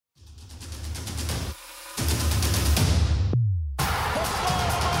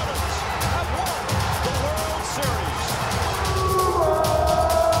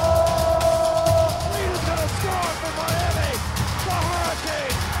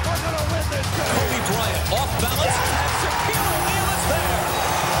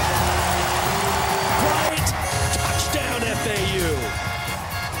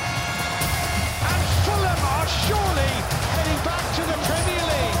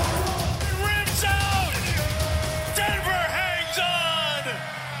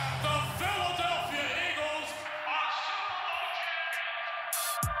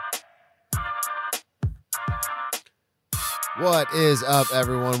What is up,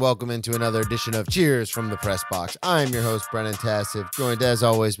 everyone? Welcome into another edition of Cheers from the Press Box. I'm your host, Brennan Tassif, joined as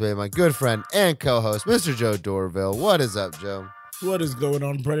always by my good friend and co-host, Mr. Joe Dorville. What is up, Joe? What is going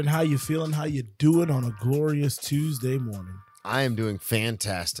on, Brennan? How you feeling? How you doing on a glorious Tuesday morning? I am doing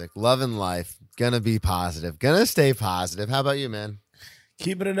fantastic. Loving life. Gonna be positive. Gonna stay positive. How about you, man?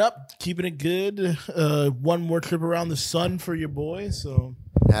 Keeping it up. Keeping it good. One more trip around the sun for your boy, so...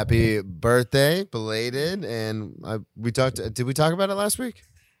 Happy birthday, belated, and did we talk about it last week?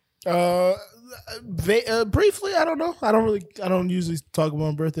 Briefly, I don't know. I don't usually talk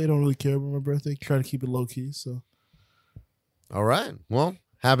about my birthday. I don't really care about my birthday. Try to keep it low key. So, all right. Well,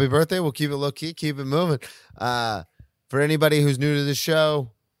 happy birthday. We'll keep it low key. Keep it moving. For anybody who's new to the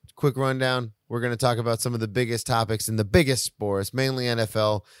show, quick rundown. We're going to talk about some of the biggest topics in the biggest sports, mainly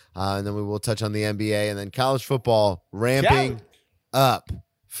NFL, and then we will touch on the NBA and then college football ramping up.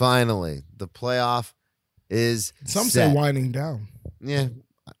 Finally, the playoff is some set. say winding down. Yeah,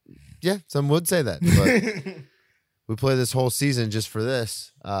 some would say that. But we play this whole season just for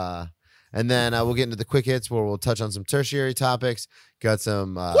this. And then we'll get into the quick hits where we'll touch on some tertiary topics. Got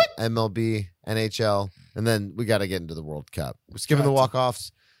some MLB, NHL, and then we got to get into the World Cup. We're skipping the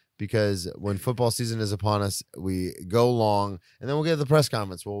walk-offs because when football season is upon us, we go long. And then we'll get to the press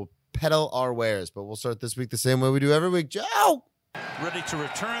conference. We'll peddle our wares. But we'll start this week the same way we do every week. Joe! Ready to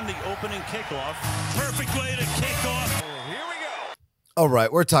return the opening kickoff. Perfect way to kick off. Here we go. All right,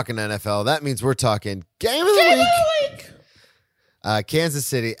 we're talking NFL. That means we're talking Game of the Week. Kansas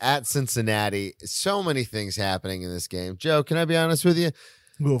City at Cincinnati. So many things happening in this game. Joe, can I be honest with you?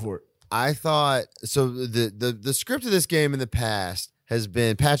 Go for it. I thought so. The script of this game in the past has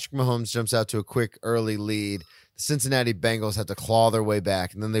been Patrick Mahomes jumps out to a quick early lead. The Cincinnati Bengals have to claw their way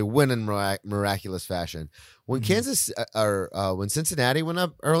back, and then they win in miraculous fashion. When when Cincinnati went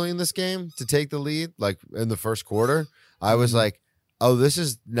up early in this game to take the lead, like in the first quarter, I was like, "Oh, this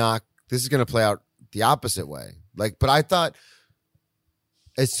is going to play out the opposite way." But I thought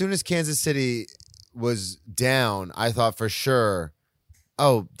as soon as Kansas City was down, I thought for sure,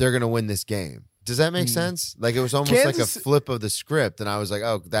 "Oh, they're going to win this game." Does that make sense? Like it was almost like a flip of the script, and I was like,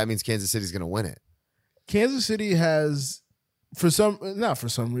 "Oh, that means Kansas City's going to win it." Kansas City has, not for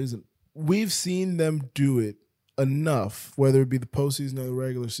some reason, we've seen them do it enough, whether it be the postseason or the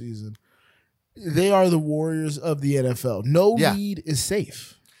regular season. They are the Warriors of the NFL. No lead is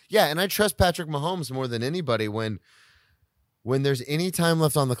safe. Yeah, and I trust Patrick Mahomes more than anybody when there's any time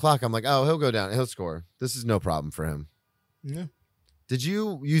left on the clock. I'm like, oh, he'll go down. He'll score. This is no problem for him. Yeah. Did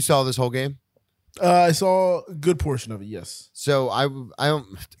you saw this whole game? I saw a good portion of it, yes. So I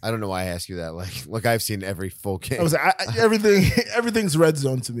don't know why I ask you that. Like I've seen every full game. Everything's red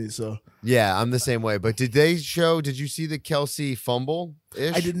zone to me. So yeah, I'm the same way. But did you see the Kelsey fumble?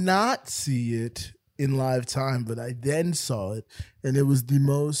 I did not see it in live time, but I then saw it, and it was the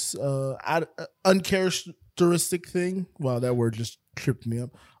most uncharacteristic thing. Wow, that word just tripped me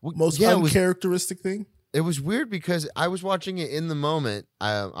up. Most uncharacteristic thing. It was weird because I was watching it in the moment.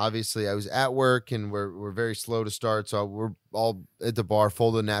 Obviously, I was at work and we're very slow to start, so we're all at the bar,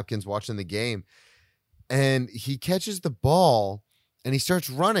 folding napkins, watching the game. And he catches the ball and he starts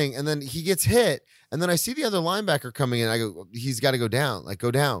running, and then he gets hit. And then I see the other linebacker coming in. I go, he's got to go down, go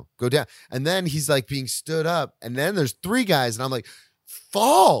down. And then he's like being stood up, and then there's three guys, and I'm like,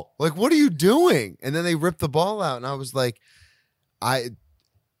 fall! Like, what are you doing? And then they rip the ball out, and I was like,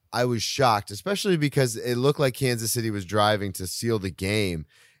 I was shocked, especially because it looked like Kansas City was driving to seal the game,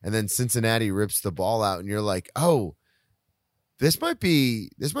 and then Cincinnati rips the ball out, and you're like, "Oh, this might be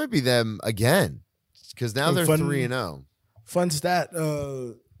them again," because now they're 3-0. Fun stat: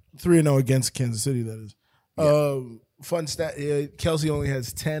 3-0 against Kansas City. That is. Yeah. Fun stat: Kelsey only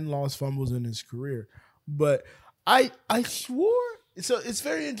has 10 lost fumbles in his career, but I swore. So it's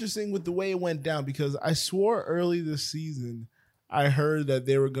very interesting with the way it went down, because I swore early this season I heard that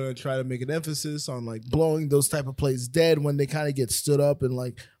they were going to try to make an emphasis on blowing those type of plays dead when they kind of get stood up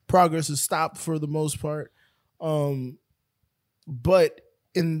and progress is stopped for the most part. But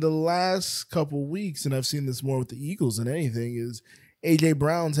in the last couple weeks, and I've seen this more with the Eagles than anything, is AJ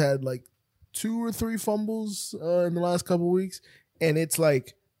Brown's had 2 or 3 fumbles in the last couple weeks, and it's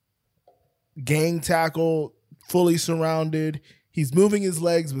gang tackle, fully surrounded. He's moving his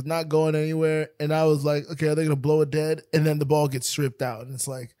legs but not going anywhere. And I was like, okay, are they going to blow it dead? And then the ball gets stripped out. And it's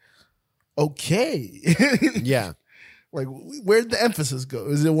like, okay. Yeah. Where'd the emphasis go?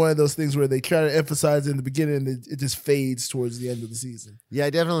 Is it one of those things where they try to emphasize in the beginning and it just fades towards the end of the season? Yeah, I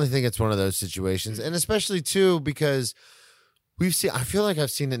definitely think it's one of those situations. And especially, too, because I feel like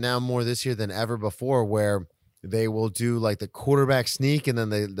I've seen it now more this year than ever before, where they will do like the quarterback sneak, and then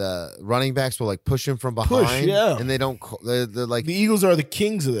the running backs will like push him from behind. And they don't. They're like the Eagles are the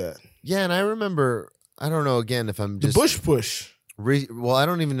kings of that. Yeah, and I remember. I don't know. Again, if I'm just the Bush push. Well, I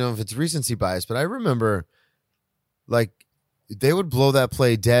don't even know if it's recency bias, but I remember like they would blow that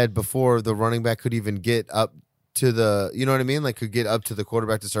play dead before the running back could even get up to the. You know what I mean? Like could get up to the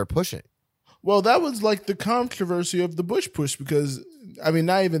quarterback to start pushing. Well, that was like the controversy of the Bush push because, I mean,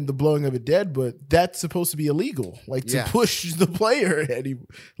 not even the blowing of it dead, but that's supposed to be illegal. Like to push the player,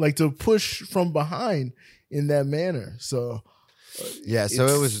 like to push from behind in that manner. So, yeah, so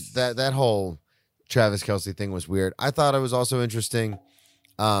it was that whole Travis Kelce thing was weird. I thought it was also interesting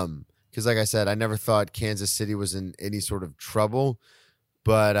because, like I said, I never thought Kansas City was in any sort of trouble,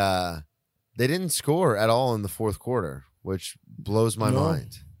 but they didn't score at all in the fourth quarter, which blows my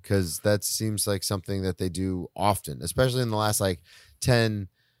mind. Because that seems like something that they do often, especially in the last like 10,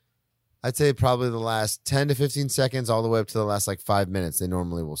 I'd say probably the last 10 to 15 seconds, all the way up to the last like 5 minutes, they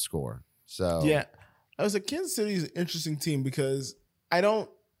normally will score. So yeah, I was like, Kansas City is an interesting team because I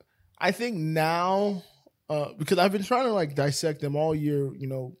think now, because I've been trying to like dissect them all year, you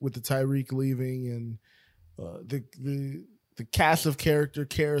know, with the Tyreek leaving and the cast of character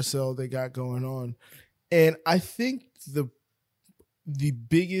carousel they got going on. And I think the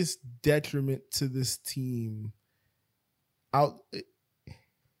biggest detriment to this team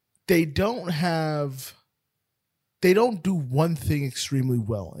they don't do one thing extremely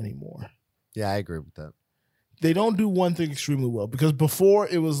well anymore. Yeah, I agree with that. They don't do one thing extremely well because before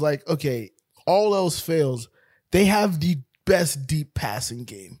it was like, okay, all else fails, they have the best deep passing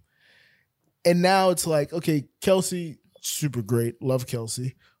game. And now it's like, okay, Kelce, super great, love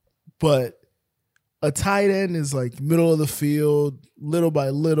Kelce, but a tight end is like middle of the field, little by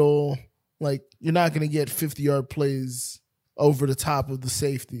little. Like you're not going to get 50-yard plays over the top of the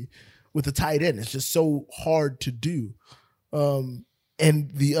safety with a tight end. It's just so hard to do. And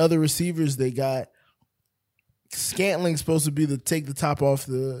the other receivers they got, Scantling's supposed to be take the top off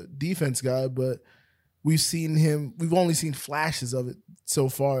the defense guy, but we've only seen flashes of it so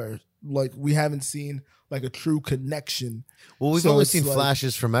far. Like we haven't seen like a true connection. Well, we've only seen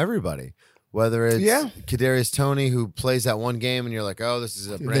flashes from everybody. Whether it's Kadarius Toney who plays that one game and you're like, oh, this is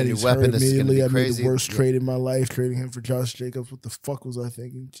a brand new weapon. This is going to be crazy. I made the worst trade in my life, trading him for Josh Jacobs. What the fuck was I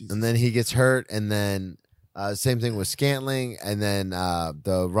thinking? Jesus. And then he gets hurt, and then same thing with Scantling, and then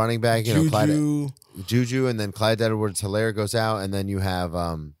the running back, Juju, and then Clyde Edwards-Helaire goes out, and then you have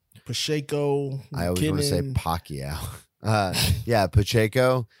Pacheco. I always want to say Pacquiao.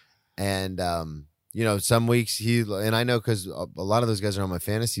 Pacheco, and you know, some weeks and I know because a lot of those guys are on my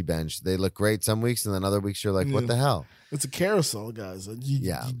fantasy bench. They look great some weeks, and then other weeks you're like, what the hell? It's a carousel, guys.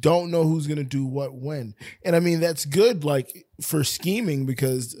 You don't know who's going to do what when. And I mean, that's good like for scheming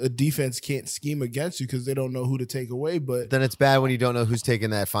because a defense can't scheme against you because they don't know who to take away. But then it's bad when you don't know who's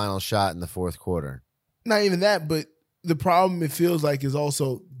taking that final shot in the fourth quarter. Not even that, but the problem it feels like is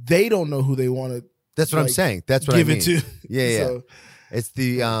also they don't know who they want to. That's what I'm saying. That's what give I mean. It to. Yeah. So, it's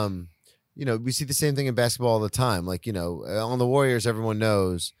the you know, we see the same thing in basketball all the time. Like, you know, on the Warriors, everyone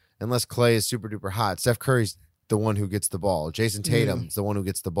knows, unless Clay is super duper hot, Steph Curry's the one who gets the ball. Jason Tatum's the one who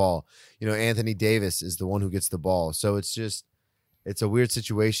gets the ball. You know, Anthony Davis is the one who gets the ball. So it's a weird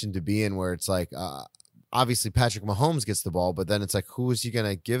situation to be in where it's like, obviously Patrick Mahomes gets the ball, but then it's like, who is he going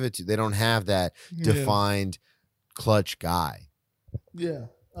to give it to? They don't have that defined clutch guy. Yeah.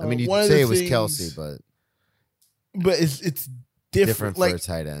 I mean, you'd say it was Kelce, but it's different for a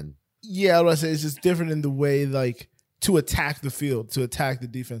tight end. Yeah, what I say it's just different in the way like to attack the field, to attack the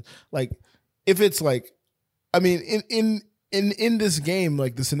defense. Like if it's like, I mean, in this game,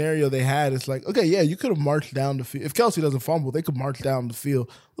 like the scenario they had, it's like, okay, yeah, you could have marched down the field. If Kelce doesn't fumble, they could march down the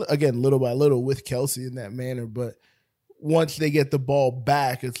field again, little by little with Kelce in that manner. But once they get the ball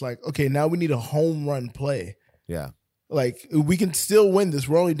back, it's like, okay, now we need a home run play. Yeah, like we can still win this.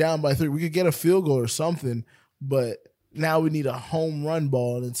 We're only down by 3. We could get a field goal or something, but now we need a home run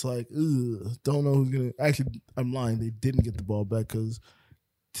ball, and it's like, don't know who's going to. Actually, I'm lying. They didn't get the ball back because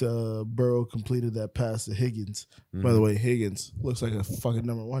Burrow completed that pass to Higgins. Mm-hmm. By the way, Higgins looks like a fucking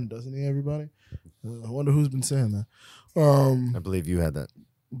number 1, doesn't he, everybody? I wonder who's been saying that. I believe you had that.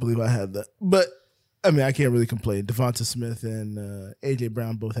 I believe I had that. But, I mean, I can't really complain. Devonta Smith and A.J.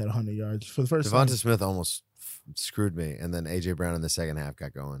 Brown both had 100 yards for the first time. Devonta Smith almost screwed me, and then A.J. Brown in the second half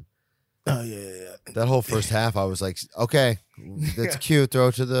got going. Oh, yeah. That whole first half, I was like, okay, that's cute. Throw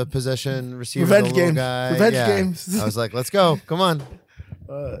it to the possession receiver. Revenge game. Guy. Revenge games. I was like, let's go. Come on.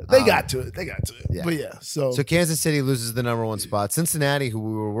 They got to it. Yeah. But yeah, so Kansas City loses the number 1 spot. Cincinnati, who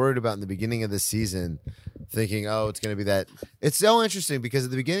we were worried about in the beginning of the season, thinking, oh, it's going to be that. It's so interesting because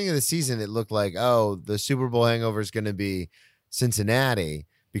at the beginning of the season, it looked like, oh, the Super Bowl hangover is going to be Cincinnati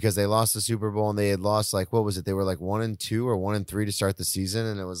because they lost the Super Bowl and they had lost like, what was it? They were like 1-2 or 1-3 to start the season.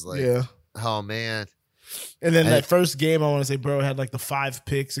 And it was like, oh man. And then that first game, I want to say Burrow had like the 5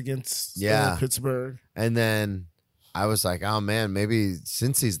 picks against Pittsburgh. And then I was like, oh man, maybe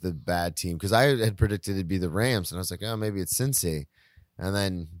Cincy's the bad team because I had predicted it'd be the Rams. And I was like, oh, maybe it's Cincy. And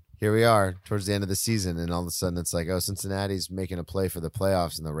then here we are towards the end of the season, and all of a sudden it's like, oh, Cincinnati's making a play for the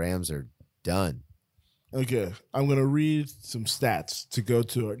playoffs, and the Rams are done. Okay, I'm going to read some stats to go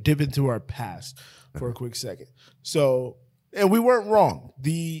to dip into our past for a quick second. So, and we weren't wrong.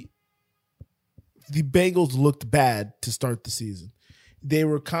 The Bengals looked bad to start the season. They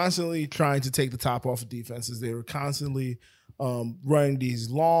were constantly trying to take the top off of defenses. They were constantly running these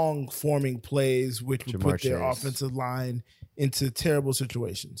long forming plays, which would put their offensive line into terrible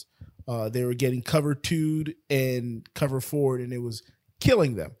situations. They were getting cover 2'd and cover 4'd, and it was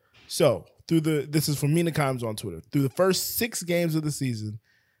killing them. So this is from Mina Kimes on Twitter. Through the first 6 games of the season,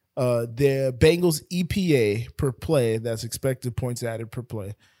 the Bengals EPA per play, that's expected points added per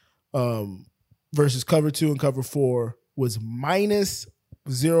play, versus cover 2 and cover 4 was minus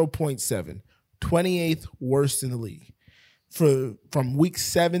 0.7, 28th worst in the league. From week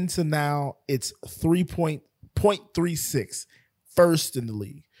 7 to now, it's 0.36, first in the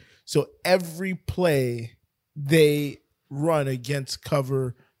league. So every play they run against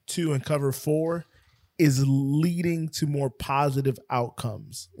cover 2 and cover 4 is leading to more positive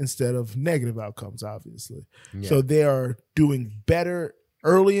outcomes instead of negative outcomes, obviously. Yeah. So they are doing better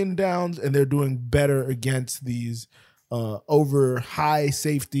early in downs, and they're doing better against these over high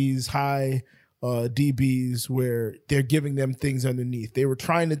safeties, high DBs, where they're giving them things underneath. They were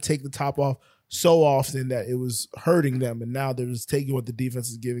trying to take the top off so often that it was hurting them, and now they're just taking what the defense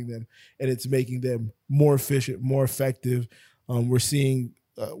is giving them, and it's making them more efficient, more effective. We're seeing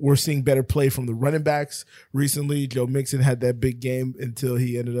better play from the running backs recently. Joe Mixon had that big game until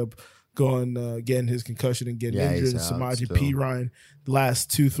he ended up getting his concussion and getting injured. Samaje Perine the last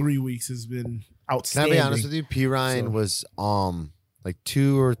 2-3 weeks has been outstanding. Can I be honest with you? Perine was like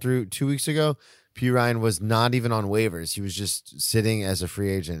 2 weeks ago. Perine was not even on waivers. He was just sitting as a free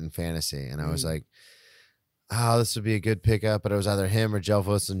agent in fantasy, and I was like, "Oh, this would be a good pickup." But it was either him or Jeff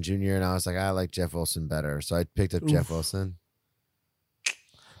Wilson Jr., and I was like, "I like Jeff Wilson better," so I picked up Jeff Wilson.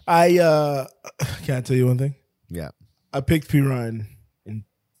 Can I tell you one thing? Yeah, I picked Perine in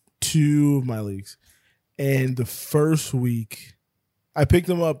 2 of my leagues, and the first week I picked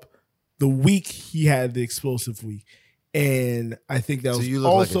him up the week he had the explosive week, and I think that was you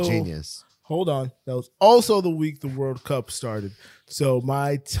look also like a genius. Hold on. That was also the week the World Cup started. So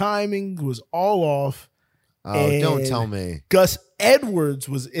my timing was all off. Oh, don't tell me. Gus Edwards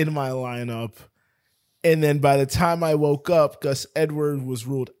was in my lineup. And then by the time I woke up, Gus Edwards was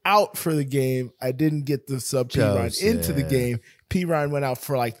ruled out for the game. I didn't get the sub Perine into the game. Perine went out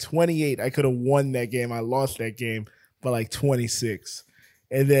for like 28. I could have won that game. I lost that game by like 26.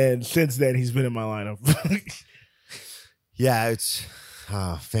 And then since then, he's been in my lineup. Yeah, it's...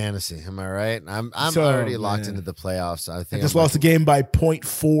 fantasy. Am I right? I'm already locked into the playoffs. I just lost the game by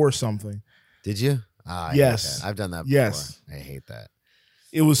 0.4 something. Did you? Yes. I've done that before. Yes. I hate that.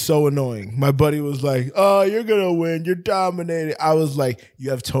 It was so annoying. My buddy was like, "Oh, you're going to win. You're dominating." I was like, "You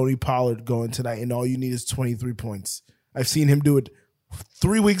have Tony Pollard going tonight, and all you need is 23 points." I've seen him do it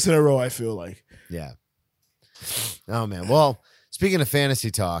 3 weeks in a row, I feel like. Yeah. Oh, man. Well, speaking of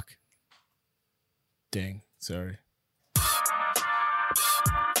fantasy talk. Dang. Sorry.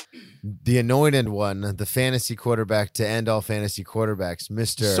 The anointed one, the fantasy quarterback to end all fantasy quarterbacks,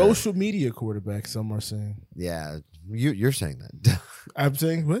 Mr. Social media quarterback, some are saying. Yeah, you're saying that. I'm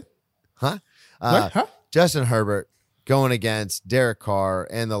saying what? Huh? What? Huh? Justin Herbert going against Derek Carr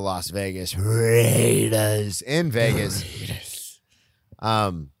and the Las Vegas Raiders in Vegas.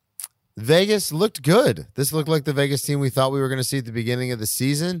 Vegas looked good. This looked like the Vegas team we thought we were going to see at the beginning of the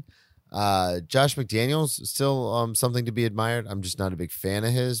season. Josh McDaniels still something to be admired. I'm just not a big fan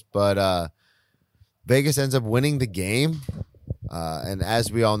of his, but Vegas ends up winning the game. And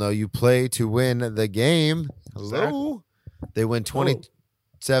as we all know, you play to win the game. Hello. They win 27-20.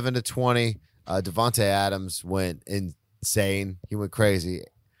 Devontae Adams went insane. He went crazy.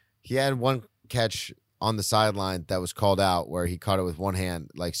 He had one catch on the sideline that was called out where he caught it with one hand,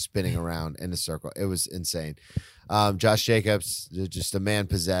 like spinning around in a circle. It was insane. Josh Jacobs, just a man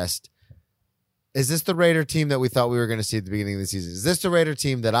possessed. Is this the Raider team that we thought we were going to see at the beginning of the season? Is this the Raider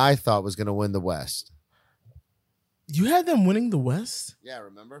team that I thought was going to win the West? You had them winning the West? Yeah,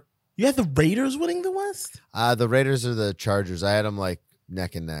 remember? You had the Raiders winning the West? The Raiders are the Chargers. I had them like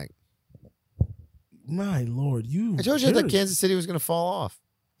neck and neck. My Lord, you. I told you that Kansas City was going to fall off.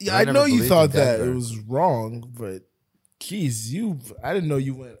 Yeah, I I never know you believed thought in that Denver. it was wrong, but geez, I didn't know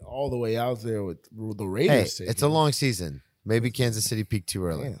you went all the way out there with the Hey, Raiders. it's a long season. Maybe Kansas City peaked too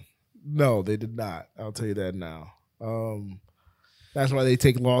early. Damn. No, they did not. I'll tell you that now. That's why they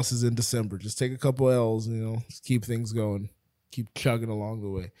take losses in December. Just take a couple L's, just keep things going, keep chugging along the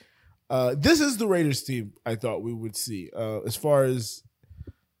way. This is the Raiders team I thought we would see. As far as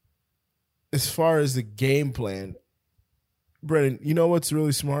the game plan, Brennan, you know what's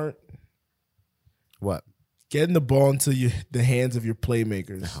really smart? What? Getting the ball into the hands of your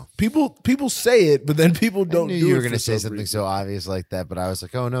playmakers. No. People say it, but then people don't. I knew do you it were going to say something reason. so obvious like that, but I was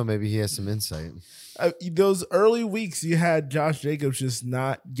like, oh no, maybe he has some insight. Those early weeks, you had Josh Jacobs just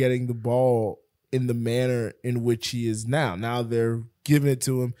not getting the ball in the manner in which he is now. Now they're giving it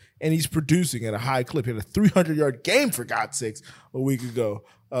to him, and he's producing at a high clip. He had a 300-yard game, for God's sakes, a week ago.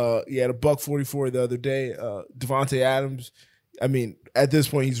 He had a $144 the other day. Devontae Adams, I mean, at this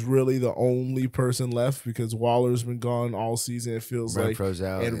point, he's really the only person left because Waller's been gone all season, it feels Renfro's like.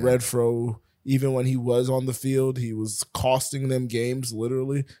 out, and yeah. Renfro, even when he was on the field, he was costing them games,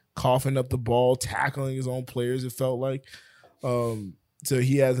 literally coughing up the ball, tackling his own players, it felt like. So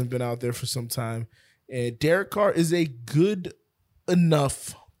he hasn't been out there for some time. And Derek Carr is a good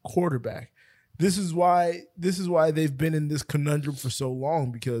enough quarterback. This is why they've been in this conundrum for so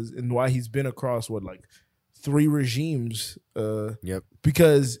long and why he's been across 3 regimes. Yep.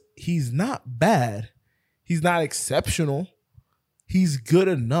 Because he's not bad. He's not exceptional. He's good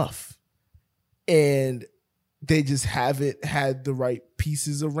enough. And they just haven't had the right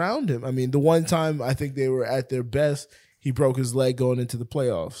pieces around him. I mean, the one time I think they were at their best, he broke his leg going into the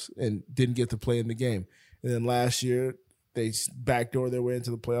playoffs and didn't get to play in the game. And then last year, they backdoored their way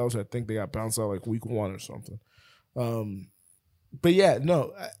into the playoffs. I think they got bounced out like week 1 or something. But yeah,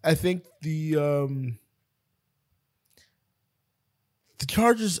 no, I think the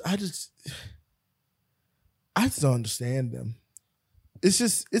Chargers, I just don't understand them.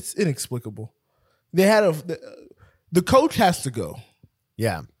 It's inexplicable. They had the coach has to go.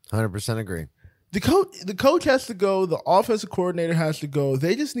 Yeah, 100% agree. The coach has to go. The offensive coordinator has to go.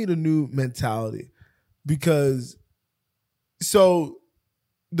 They just need a new mentality because to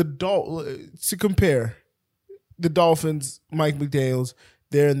compare the Dolphins, Mike McDaniels,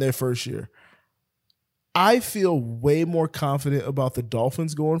 they're in their first year. I feel way more confident about the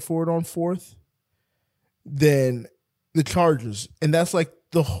Dolphins going forward on 4th than the Chargers. And that's like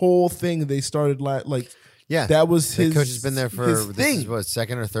the whole thing they started yeah, that was his. The coach has been there for his this thing. is what,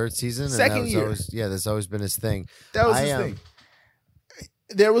 2nd or 3rd season? Second year. That's always been his thing. That was his thing.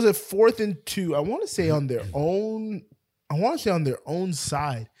 There was a 4th and 2. I want to say on their own. I want to say on their own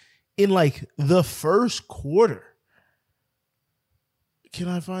side in the first quarter. Can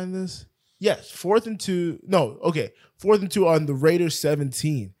I find this? Yes, 4th and 2. No, okay. 4th and 2 on the Raiders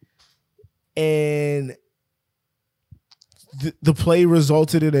 17. And the play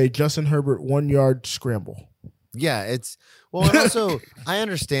resulted in a Justin Herbert 1-yard scramble. Yeah, and also I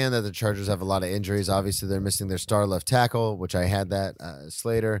understand that the Chargers have a lot of injuries. Obviously, they're missing their star left tackle, which I had that,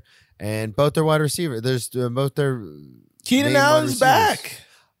 Slater, and both their wide receivers. There's both their Keenan Allen's back.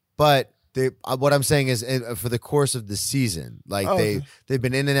 But what I'm saying is for the course of the season, they've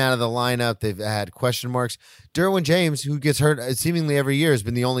been in and out of the lineup. They've had question marks. Derwin James, who gets hurt seemingly every year, has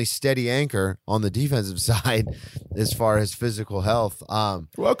been the only steady anchor on the defensive side as far as physical health.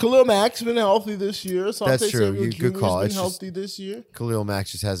 Well, Khalil Mack's been healthy this year. That's true. Good call. Been healthy this year. Khalil Mack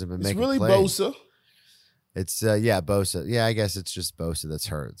just hasn't been making really plays. Bosa. It's Bosa. Yeah, I guess it's just Bosa that's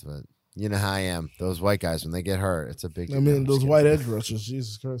hurt, but you know how I am. Those white guys, when they get hurt, it's a big deal. I mean, those white edge rushers.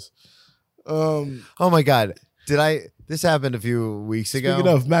 Jesus Christ. Oh my God. This happened a few weeks ago.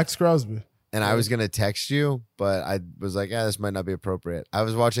 Speaking of Max Crosby. And I was going to text you, but I was like, this might not be appropriate. I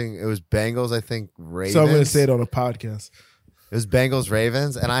was watching, it was Bengals, I think, Ravens. So I'm going to say it on a podcast. It was Bengals,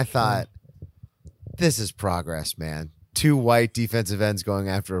 Ravens, and I thought, this is progress, man. 2 white defensive ends going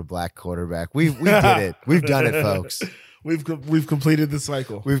after a black quarterback. We did it. We've done it, folks. We've completed the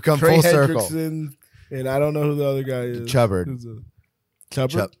cycle. We've come Trey full circle. Hendrickson, and I don't know who the other guy is. Chubbard.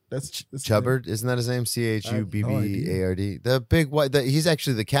 Chubbard? That's Chubbard, isn't that his name? Chubbard. The big white. He's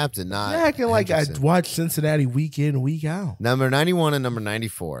actually the captain, not. Yeah, acting like I watch Cincinnati week in, week out. Number 91 and number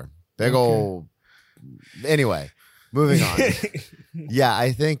 94. Big old. Anyway, moving on. Yeah,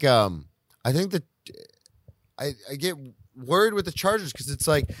 I think that I get worried with the Chargers because it's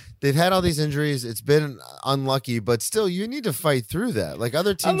like they've had all these injuries. It's been unlucky, but still, you need to fight through that. Like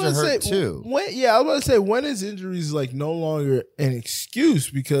other teams are hurt too. I was about to say, when is injuries no longer an excuse?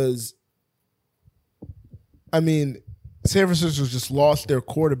 Because, I mean, San Francisco just lost their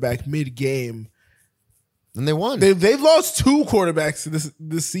quarterback mid-game And they won. They've lost 2 quarterbacks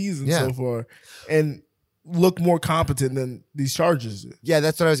this season so far, and look more competent than these Chargers do. Yeah,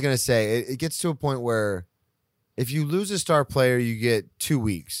 that's what I was going to say. It gets to a point where if you lose a star player, you get 2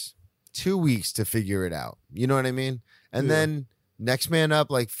 weeks. 2 weeks to figure it out. You know what I mean? And then next man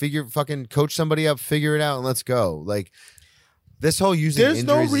up, like fucking coach somebody up, figure it out, and let's go. Like this whole using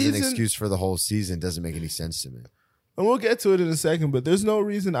injuries as an excuse for the whole season doesn't make any sense to me. And we'll get to it in a second, but there's no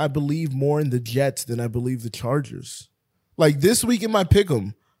reason I believe more in the Jets than I believe the Chargers. Like this week in my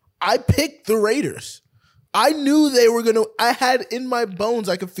pick'em, I picked the Raiders. I knew they were going to – I had in my bones,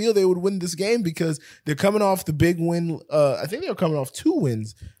 I could feel they would win this game because they're coming off the big win. I think they were coming off 2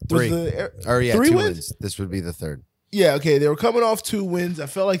 wins. 3. 3 wins? This would be the 3rd. Yeah, okay. They were coming off 2 wins. I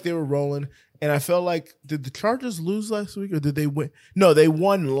felt like they were rolling. And I felt like, did the Chargers lose last week or did they win? No, they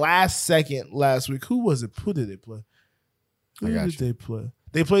won last week. Who was it? Who did they play? Who did they play?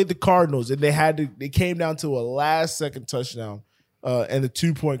 They played the Cardinals, and they came down to a last-second touchdown and the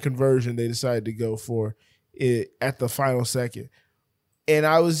 2-point conversion they decided to go for it at the final second. And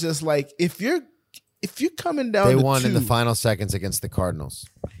I was just like, if you're coming down to 2. They won in the final seconds against the Cardinals.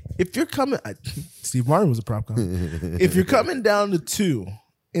 If you're coming – Steve Martin was a prop guy. If you're coming down to 2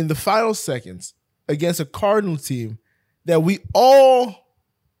 in the final seconds against a Cardinal team that we all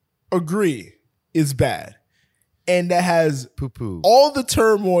agree is bad, and that has all the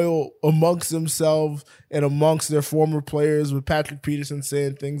turmoil amongst themselves and amongst their former players with Patrick Peterson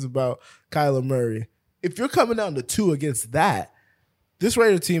saying things about Kyler Murray. If you're coming down to 2 against that, this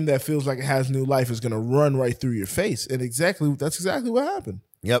Raider team that feels like it has new life is going to run right through your face. And that's exactly what happened.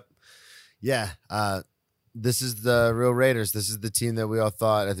 Yep. Yeah. This is the real Raiders. This is the team that we all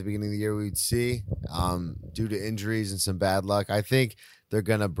thought at the beginning of the year we'd see. Due to injuries and some bad luck, I think they're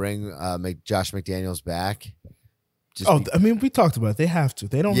going to bring Josh McDaniels back. We talked about it. They have to.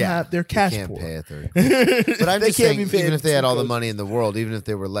 They don't have their cash can't poor. Pay a third. But I'm just saying, even if they had all the money in the world, even if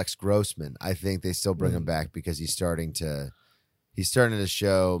they were Lex Grossman, I think they still bring him back because he's starting to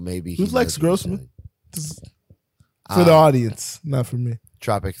show maybe. Who's Lex Grossman? For the audience, not for me.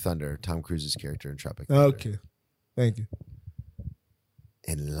 Tropic Thunder, Tom Cruise's character in Tropic Thunder. Okay, thank you.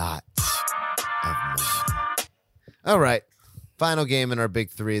 And lots of money. All right. Final game in our big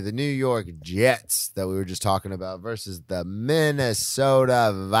 3, the New York Jets that we were just talking about versus the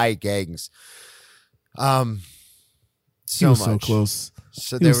Minnesota Vikings. So close.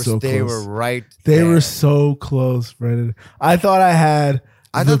 So they were right there. They were so close, Brendan. I thought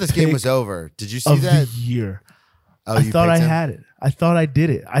this game was over. Did you see that? The year. Oh, I thought I had it. I thought I did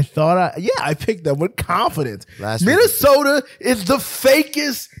it. I picked them with confidence. Minnesota is the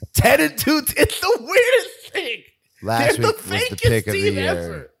fakest 10-2. It's the weirdest thing. Last week was the pick of the year.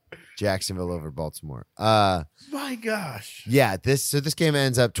 Ever. Jacksonville over Baltimore. My gosh. Yeah, this game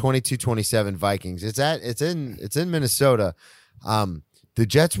ends up 22-27 Vikings. It's in Minnesota. The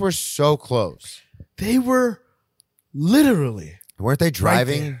Jets were so close. They were literally. Weren't they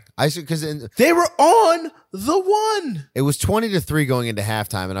driving? Because they were on the 1. It was 20-3 going into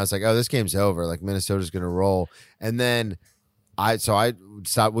halftime, and I was like, "Oh, this game's over. Like Minnesota's going to roll." And then we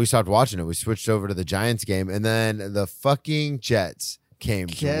stopped watching it. We switched over to the Giants game, and then the fucking Jets came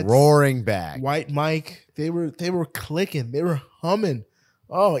roaring back. White Mike, they were clicking. They were humming.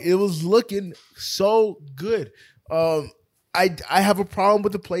 Oh, it was looking so good. I have a problem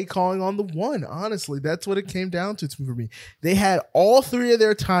with the play calling on the 1. Honestly, that's what it came down to for me. They had all 3 of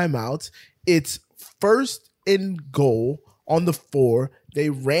their timeouts. It's 1st and goal on the 4. They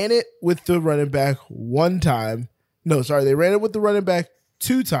ran it with the running back 1 time. No, sorry. They ran it with the running back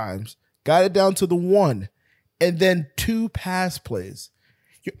 2 times, got it down to the 1, and then 2 pass plays.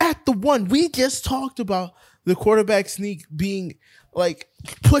 You're at the 1. We just talked about the quarterback sneak being like,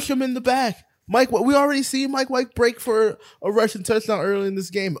 push him in the back. We already see Mike White break for a rushing touchdown early in this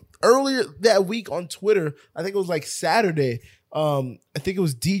game. Earlier that week on Twitter, I think it was like Saturday, I think it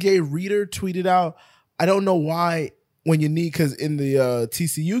was DJ Reader tweeted out, I don't know why when you need, because in the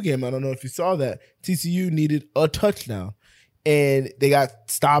TCU game, I don't know if you saw that, TCU needed a touchdown, and they got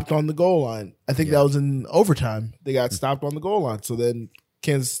stopped on the goal line. I think that was in overtime. They got stopped on the goal line, so then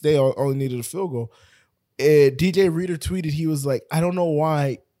Kansas State only needed a field goal. DJ Reader tweeted, he was like, I don't know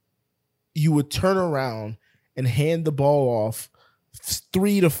why you would turn around and hand the ball off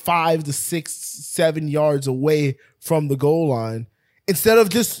 3 to 5 to 6, 7 yards away from the goal line instead of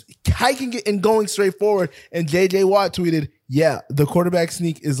just hiking it and going straight forward. And JJ Watt tweeted, yeah, the quarterback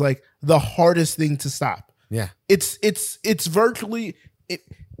sneak is like the hardest thing to stop. Yeah. It's virtually,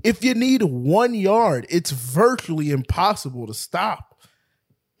 if you need 1 yard, it's virtually impossible to stop.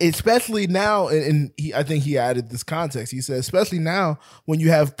 especially now, and I think he added this context. He said, especially now when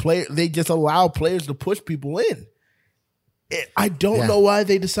you have they just allow players to push people in. I don't know why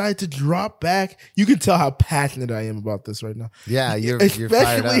they decide to drop back. You can tell how passionate I am about this right now. Yeah, you're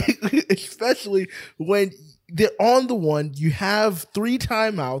fired up. Especially when they're on the one, you have 3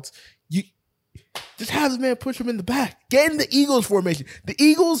 timeouts. You just have the man push him in the back. Get in the Eagles formation. The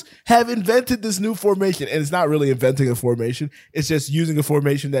Eagles have invented this new formation, and it's not really inventing a formation. It's just using a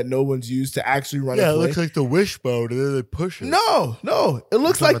formation that no one's used to actually run a play. Yeah, it looks like the wishbone, and then they push it. No. It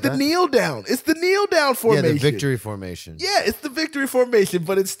looks like the kneel down. It's the kneel down formation. Yeah, the victory formation. Yeah, it's the victory formation,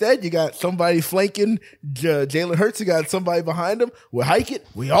 but instead you got somebody flanking Jalen Hurts. You got somebody behind him. We'll hike it.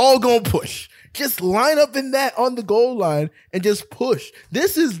 We all gonna push. Just line up in that on the goal line and just push.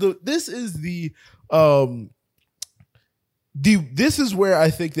 This is where I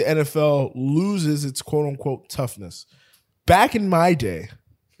think the NFL loses its quote unquote toughness. Back in my day,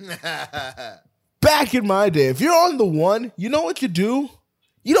 if you're on the one, you know what you do?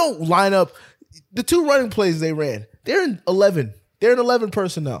 You don't line up the 2 running plays they ran. They're in 11. They're in 11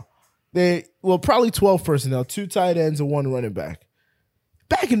 personnel. Probably 12 personnel, 2 tight ends and 1 running back.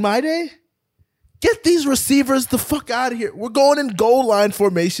 Back in my day, get these receivers the fuck out of here. We're going in goal line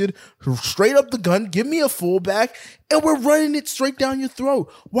formation, straight up the gun. Give me a fullback, and we're running it straight down your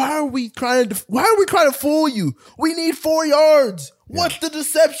throat. Why are we trying to fool you? We need 4 yards. What's the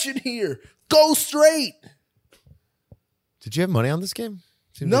deception here? Go straight. Did you have money on this game?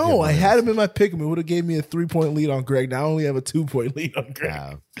 No, I had him in my pick. It would have gave me a 3-point lead on Greg. Now I only have a 2-point lead on Greg.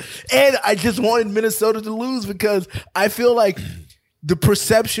 Wow. And I just wanted Minnesota to lose because I feel like the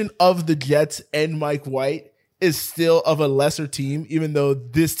perception of the Jets and Mike White is still of a lesser team, even though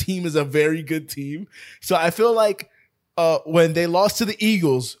this team is a very good team. So I feel like when they lost to the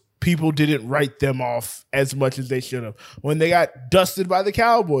Eagles, people didn't write them off as much as they should have. When they got dusted by the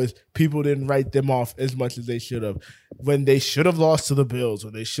Cowboys, people didn't write them off as much as they should have. When they should have lost to the Bills,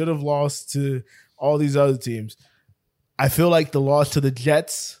 when they should have lost to all these other teams, I feel like the loss to the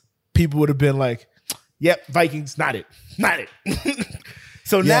Jets, people would have been like, yep, Vikings, not it.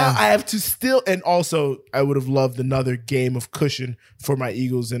 So now I have to still, and also I would have loved another game of cushion for my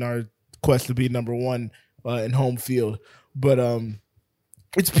Eagles in our quest to be number 1 in home field. But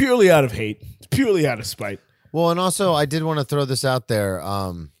it's purely out of hate. It's purely out of spite. Well, and also I did want to throw this out there.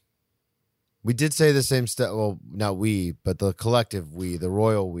 We did say the same stuff. Well, not we, but the collective we, the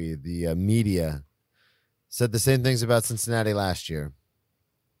royal we, the media said the same things about Cincinnati last year.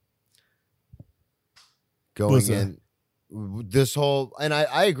 Going in this whole, and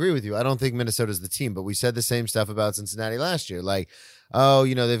I agree with you. I don't think Minnesota's the team, but we said the same stuff about Cincinnati last year. Like, oh,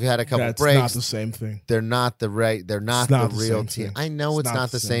 they've had a couple breaks. That's not the same thing. They're not the real team. I know it's not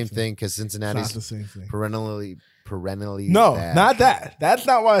the same thing because Cincinnati's not the same thing. perennially no, bad. Not that. That's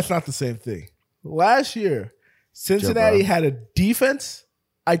not why it's not the same thing. Last year, Cincinnati had a defense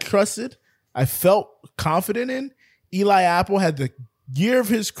I trusted. I felt confident in. Eli Apple had the year of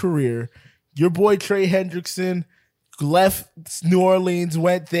his career. Your boy Trey Hendrickson left New Orleans,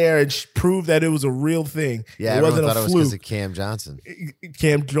 went there, and proved that it was a real thing. Yeah, it wasn't thought a it was fluke. because of Cam Johnson.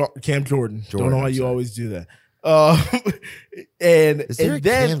 Cam Jordan. Don't know why you always do that. Is there a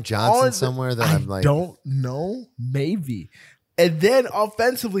Cam Johnson somewhere that I'm like? Don't know. Maybe. And then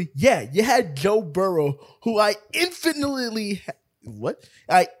offensively, you had Joe Burrow, who I infinitely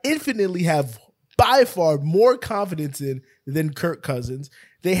have by far more confidence in than Kirk Cousins.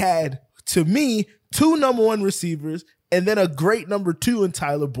 They had, to me, 2 number 1 receivers and then a great number 2 in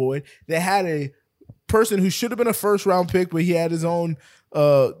Tyler Boyd. They had a person who should have been a first-round pick, but he had his own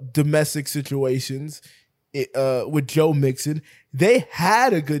domestic situations with Joe Mixon. They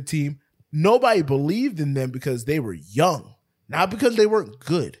had a good team. Nobody believed in them because they were young, not because they weren't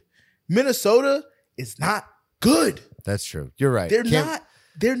good. Minnesota is not good. That's true. You're right. They're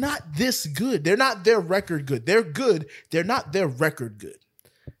not this good. They're not their record good. They're good. They're not their record good.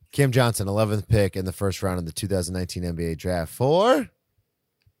 Cam Johnson, 11th pick in the first round of the 2019 NBA draft for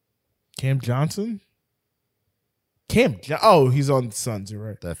Cam Johnson? He's on the Suns. You're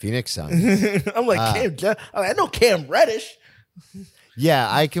right. The Phoenix Suns. I'm like, Cam Johnson. I know Cam Reddish. Yeah,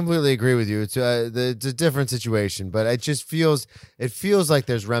 I completely agree with you. It's a different situation, but it feels like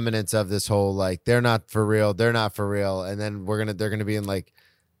there's remnants of this whole like they're not for real, and then they're gonna be in like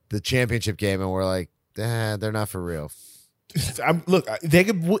the championship game, and we're like, they're not for real. Look, they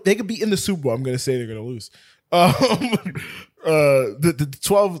could be in the Super Bowl. I'm going to say they're going to lose. The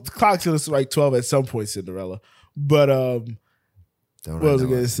 12 the clock's going to strike 12 at some point, Cinderella. But what was I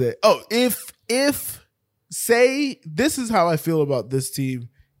going to say? Oh, if say this is how I feel about this team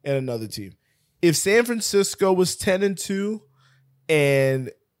and another team. If San Francisco was 10-2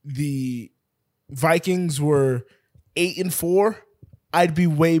 and the Vikings were 8-4, I'd be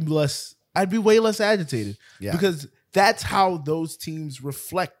way less agitated. Yeah. Because that's how those teams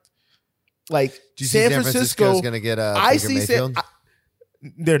reflect. Like Do you see San Francisco is going to get a I Baker see Mayfield?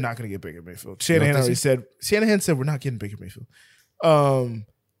 they're not going to get Baker Mayfield. think Shanahan said we're not getting Baker Mayfield.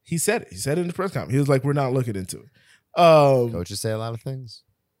 He said it in the press conference. He was like, we're not looking into it. Coaches say a lot of things.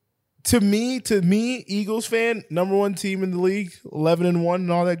 To me, Eagles fan, number one team in the league, 11-1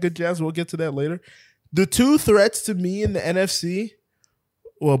 and all that good jazz. We'll get to that later. The two threats to me in the NFC,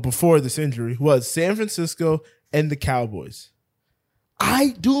 well, before this injury, was San Francisco and the Cowboys.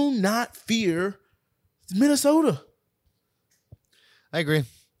 I do not fear Minnesota. I agree.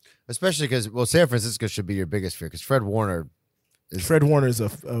 Especially because, San Francisco should be your biggest fear because Fred Warner is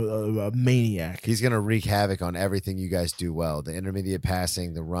a maniac. He's going to wreak havoc on everything you guys do well. The intermediate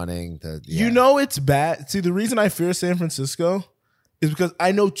passing, the running. You know it's bad. See, the reason I fear San Francisco is because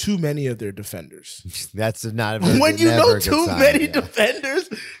I know too many of their defenders. That's not a very, when you know too sign, many defenders,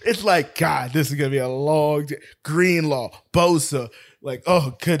 it's like, God, this is going to be a long Greenlaw, Bosa. Like,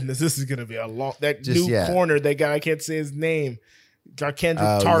 oh, goodness, this is going to be a long – that corner, that guy, I can't say his name.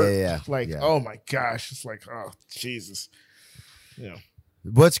 Kendrick Tart. Oh, my gosh. It's like, oh, Jesus. Yeah.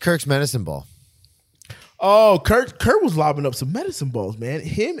 What's Kirk's medicine ball? Oh, Kurt was lobbing up some medicine balls, man.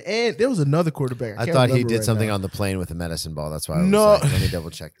 Him and there was another quarterback. I thought he did something on the plane with a medicine ball. That's why I was like, let me double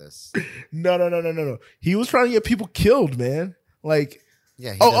check this. No. He was trying to get people killed, man. Like,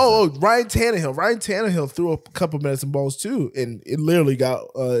 yeah. Ryan Tannehill. Ryan Tannehill threw a couple medicine balls too, and it literally got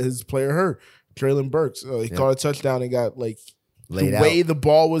his player hurt. Traylon Burks. He caught a touchdown and got like. Laid the way out. the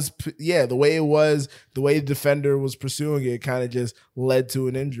ball was, the way it was, the way the defender was pursuing it kind of just led to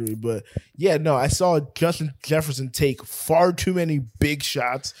an injury. But I saw Justin Jefferson take far too many big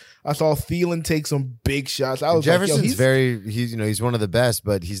shots. I saw Thielen take some big shots. I was Jefferson's like, he's one of the best,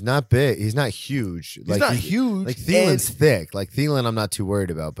 but he's not big. He's not huge. He's not huge. Like Thielen's thick. Like Thielen, I'm not too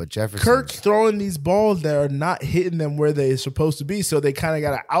worried about, but Jefferson. Kirk's throwing these balls that are not hitting them where they're supposed to be, so they kind of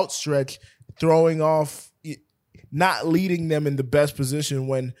got to outstretch, throwing off. Not leading them in the best position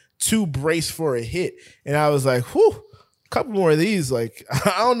when to brace for a hit. And I was like, whew, a couple more of these. Like,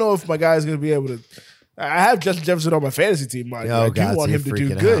 I don't know if my guy's going to be able to. I have Justin Jefferson on my fantasy team, Mike. I do want him to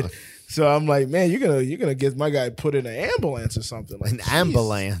do good. Out. So I'm like, man, you're gonna get my guy put in an ambulance or something. Like, an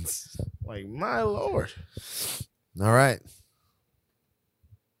ambulance. Like, my Lord. All right.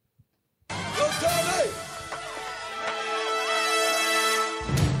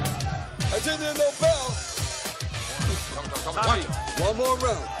 One more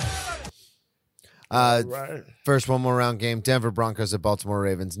round. Right. First one more round game. Denver Broncos at Baltimore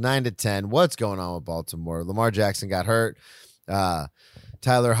Ravens, 9-10. What's going on with Baltimore? Lamar Jackson got hurt.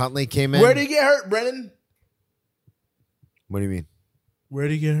 Tyler Huntley came in. Where did he get hurt, Brennan? What do you mean? Where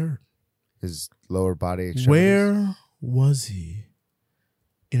did he get hurt? His lower body extremities. Where was he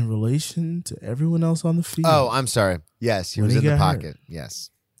in relation to everyone else on the field? Oh, I'm sorry. Yes, he was in the pocket. Hurt. Yes.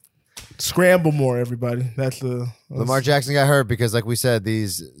 Scramble more, everybody. That's Lamar Jackson got hurt because, like we said,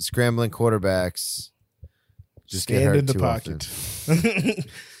 these scrambling quarterbacks just get hurt in the too pocket often.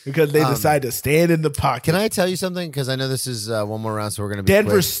 because they decide to stand in the pocket. Can I tell you something? Because I know this is one more round, so we're going to be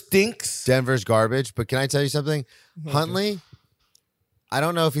Denver quick. Stinks. Denver's garbage. But can I tell you something? Okay. Huntley, I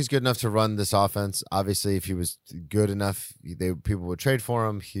don't know if he's good enough to run this offense. Obviously, if he was good enough, people would trade for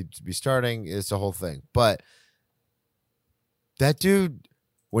him. He'd be starting. It's a whole thing. But that dude,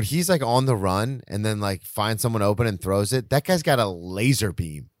 when he's like on the run and then like finds someone open and throws it, that guy's got a laser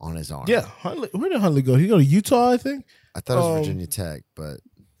beam on his arm. Yeah, Huntley, where did Huntley go? He go to Utah, I think. I thought it was Virginia Tech, but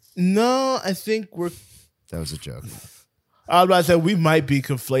no, I think that was a joke. I was about to say we might be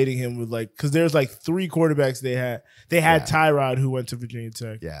conflating him with because there's like three quarterbacks they had. They had Tyrod who went to Virginia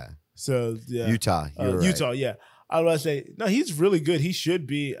Tech. Yeah. So Utah. Right. Utah. Yeah. I was about to say no. He's really good. He should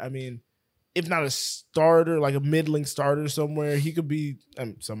be. I mean, if not a starter, like a middling starter somewhere, he could be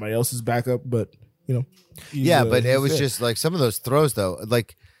somebody else's backup. But but it was just like some of those throws though.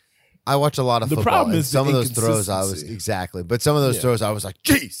 Like I watch a lot of football. The problem is some of those throws I was but some of those throws I was like,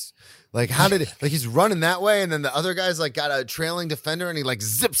 jeez. Like how did it? Like he's running that way, and then the other guy's like got a trailing defender, and he like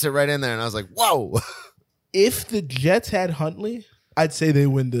zips it right in there, and I was like, whoa. If the Jets had Huntley, I'd say they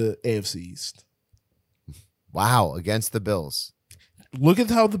win the AFC East. Wow, against the Bills. Look at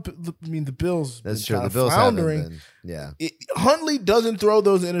how the Bills. That's true. The Bills floundering. Huntley doesn't throw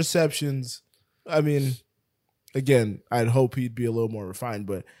those interceptions. I mean, again, I'd hope he'd be a little more refined,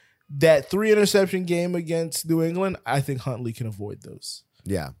 but that 3 interception game against New England, I think Huntley can avoid those.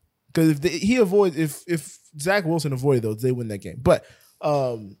 Yeah. Because if Zach Wilson avoided those, they win that game. But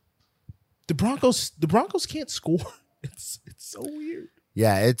the Broncos can't score. It's so weird.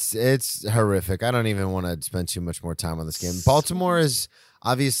 Yeah, it's horrific. I don't even want to spend too much more time on this game. Baltimore is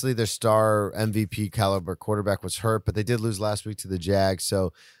obviously their star MVP caliber quarterback was hurt, but they did lose last week to the Jags,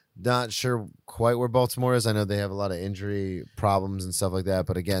 so not sure quite where Baltimore is. I know they have a lot of injury problems and stuff like that,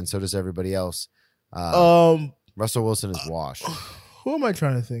 but again, so does everybody else. Russell Wilson is washed. Who am I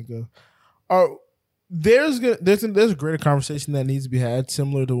trying to think of? There's a greater conversation that needs to be had,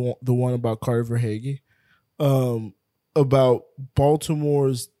 similar to the one about Carter Verhaeghe, about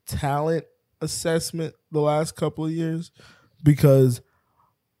Baltimore's talent assessment the last couple of years, because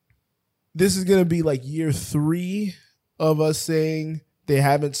this is going to be like year 3 of us saying they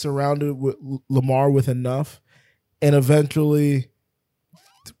haven't surrounded Lamar with enough, and eventually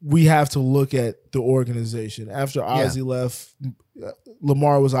we have to look at the organization. After Ozzie left,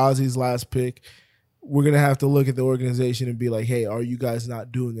 Lamar was Ozzie's last pick. We're going to have to look at the organization and be like, hey, are you guys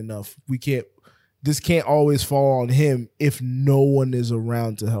not doing enough? This can't always fall on him if no one is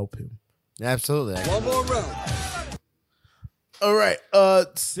around to help him. Absolutely. One more round. All right.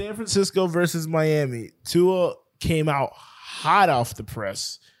 San Francisco versus Miami. Tua came out hot off the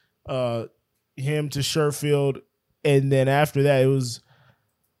press. Him to Sherfield, and then after that, it was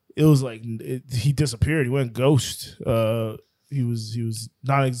like he disappeared. He went ghost. He was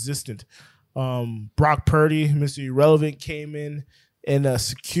non-existent. Brock Purdy, Mr. Irrelevant, came in and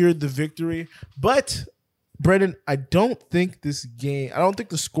secured the victory. But Brendan, I don't think the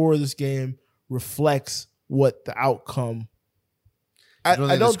score of this game reflects what the outcome. I don't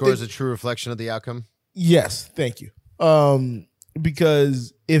think the score is a true reflection of the outcome. Yes, thank you.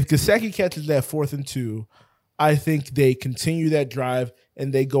 Because if Gesicki catches that 4th and 2, I think they continue that drive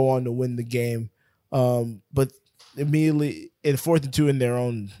and they go on to win the game. But immediately in 4th and 2 in their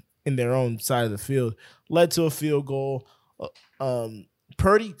own side of the field led to a field goal.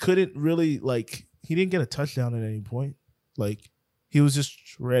 Purdy couldn't really he didn't get a touchdown at any point. He was just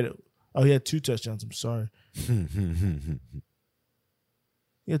ready. Oh, he had 2 touchdowns. I'm sorry.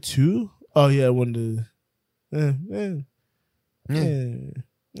 He had 2? Oh, yeah, one to.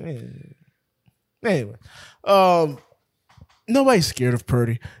 Anyway, nobody's scared of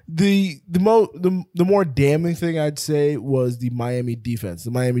Purdy. The more damning thing I'd say was the Miami defense.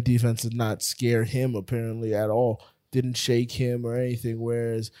 The Miami defense did not scare him apparently at all. Didn't shake him or anything.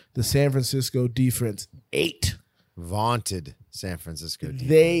 Whereas the San Francisco defense ate. Vaunted San Francisco defense.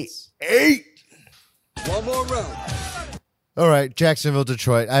 They ate. One more round. All right, Jacksonville,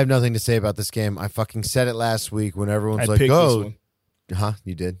 Detroit. I have nothing to say about this game. I fucking said it last week when everyone's like, "Oh,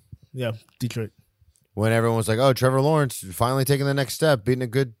 you did." Yeah, Detroit. When everyone was like, "Oh, Trevor Lawrence finally taking the next step, beating a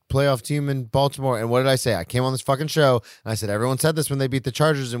good playoff team in Baltimore." And what did I say? I came on this fucking show and I said everyone said this when they beat the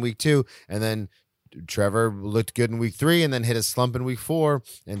Chargers in week 2, and then Trevor looked good in week 3 and then hit a slump in week 4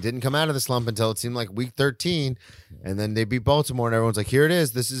 and didn't come out of the slump until it seemed like week 13. And then they beat Baltimore and everyone's like, here it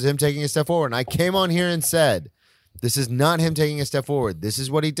is. This is him taking a step forward. And I came on here and said, this is not him taking a step forward. This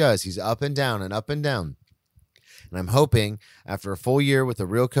is what he does. He's up and down and up and down. And I'm hoping after a full year with a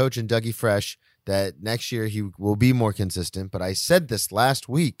real coach and Dougie Fresh that next year he will be more consistent. But I said this last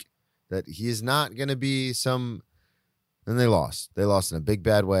week that he is not going to be some... And they lost. They lost in a big,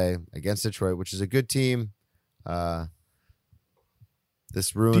 bad way against Detroit, which is a good team.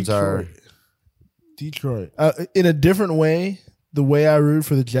 This ruins Detroit. In a different way, the way I root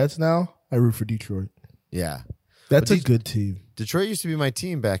for the Jets now, I root for Detroit. Yeah. That's a good team. Detroit used to be my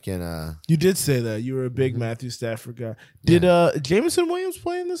team back in... You did say that. You were a big Matthew Stafford guy. Did Jameson Williams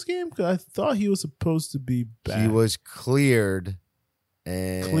play in this game? Because I thought he was supposed to be back. He was cleared.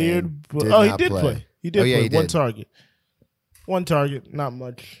 And he did play. He did play. One target, not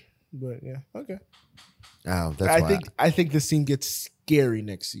much, but yeah, okay. Oh, that's why. I think this team gets scary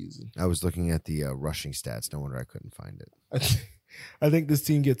next season. I was looking at the rushing stats. No wonder I couldn't find it. I think this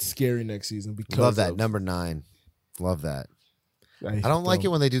team gets scary next season because love that number 9. Love that. I don't like it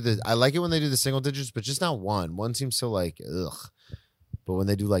when they do the. I like it when they do the single digits, but just not 1. 1 seems so ugh. But when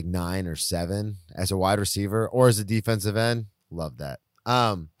they do 9 or 7 as a wide receiver or as a defensive end, love that.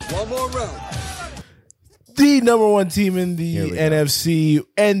 One more round. The number 1 team in the NFC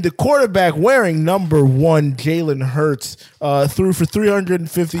and the quarterback wearing number 1, Jalen Hurts, threw for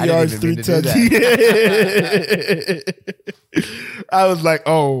 350 yards, 3 touchdowns. I was like,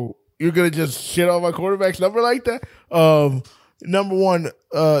 oh, you're going to just shit on my quarterback's number like that? Number 1,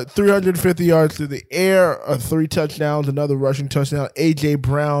 350 yards through the air, 3 touchdowns, another rushing touchdown. A.J.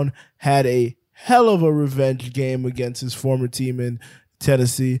 Brown had a hell of a revenge game against his former team in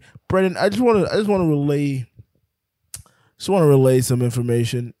Tennessee. Brendan, I just want to relay some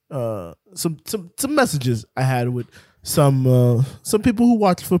information, some messages I had with some people who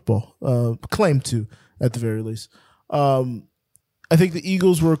watch football, claim to at the very least. I think the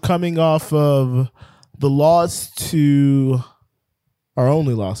Eagles were coming off of the loss to our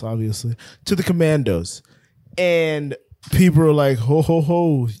only loss, obviously, to the Commandos. And people are like, ho, ho,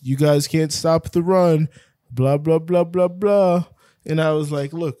 ho, you guys can't stop the run, blah, blah, blah, blah, blah. And I was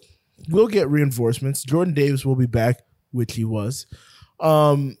like, look, we'll get reinforcements. Jordan Davis will be back, which he was.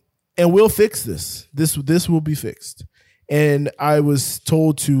 And we'll fix this. This will be fixed. And I was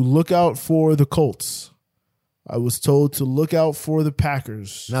told to look out for the Colts. I was told to look out for the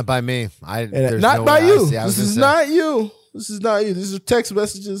Packers. Not by me. Not by you. This is not you. This is not you. These are text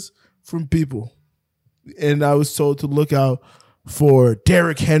messages from people. And I was told to look out for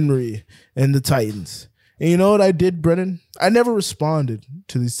Derrick Henry and the Titans. And you know what I did, Brennan? I never responded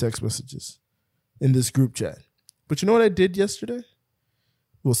to these text messages in this group chat. But you know what I did yesterday?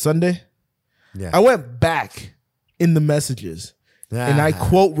 Well, Sunday? Yeah. I went back in the messages and I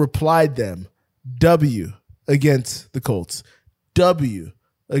quote replied them, W against the Colts, W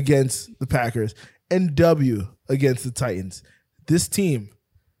against the Packers, and W against the Titans. This team,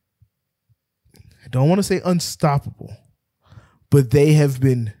 I don't want to say unstoppable, but they have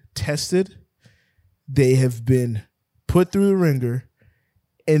been tested. They have been put through the ringer,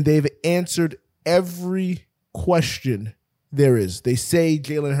 and they've answered every question there is. They say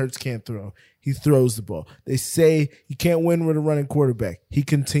Jalen Hurts can't throw. He throws the ball. They say you can't win with a running quarterback. He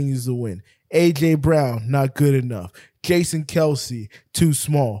continues to win. A.J. Brown, not good enough. Jason Kelsey, too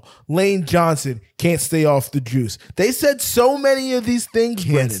small. Lane Johnson can't stay off the juice. They said so many of these things,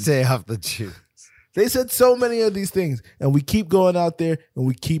 Can't Brennan. stay off the juice. They said so many of these things, and we keep going out there and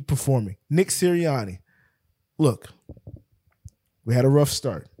we keep performing. Nick Sirianni, look, we had a rough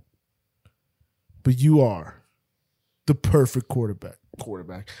start, but you are the perfect quarterback,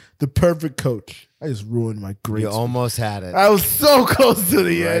 the perfect coach. I just ruined my great. You almost had it. I was so close to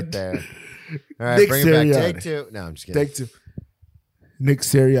the right end. there. All right, Nick bring it back. Sirianni. Take two. No, I'm just kidding. Take two. Nick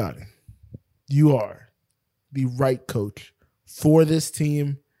Sirianni, you are the right coach for this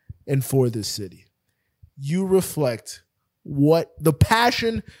team and for this city. You reflect what the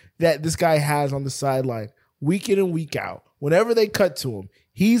passion that this guy has on the sideline week in and week out. Whenever they cut to him,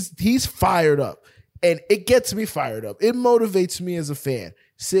 he's fired up. And it gets me fired up. It motivates me as a fan,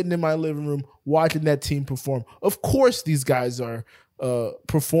 sitting in my living room, watching that team perform. Of course, these guys are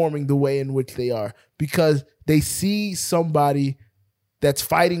performing the way in which they are because they see somebody that's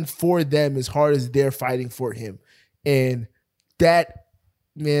fighting for them as hard as they're fighting for him. And that,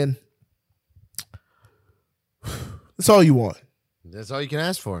 man, that's all you want. That's all you can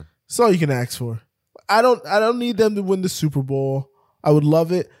ask for. That's all you can ask for. I don't need them to win the Super Bowl. I would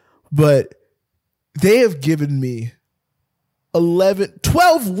love it, but they have given me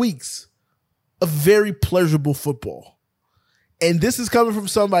 12 weeks of very pleasurable football. And this is coming from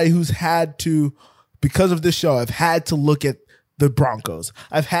somebody who's had to, because of this show, I've had to look at the Broncos.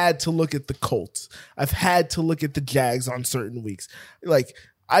 I've had to look at the Colts. I've had to look at the Jags on certain weeks. Like,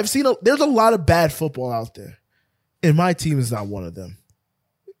 I've seen, there's a lot of bad football out there. And my team is not one of them.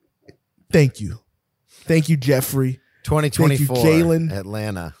 Thank you. Thank you, Jeffrey. 2024, Thank you, Jalen.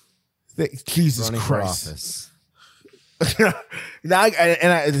 Atlanta. Jesus Running Christ. for office.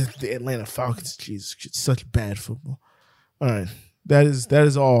 The Atlanta Falcons, Jesus, such bad football. All right. That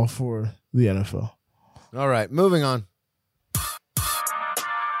is all for the NFL. All right, moving on.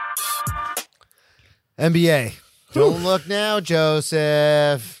 NBA. Don't look now,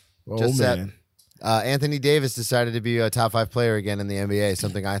 Joseph. Oh, Just man. Anthony Davis decided to be a top 5 player again in the NBA,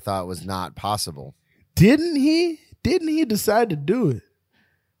 something I thought was not possible. Didn't he decide to do it?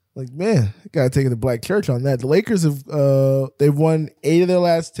 Like, man, I gotta take the black church on that. The Lakers have they've won 8 of their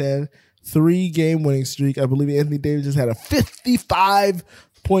last 10, 3-game winning streak. I believe Anthony Davis just had a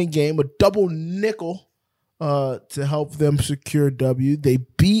 55-point game, a double nickel to help them secure a W. They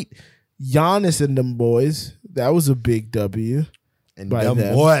beat Giannis and them boys. That was a big W. And by dumb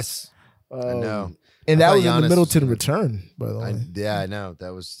them. boys. I know. And I that thought was in Giannis the Middleton was return, by the way. Yeah, I know.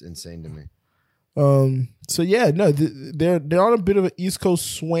 That was insane to me. So yeah, no, they're on a bit of an East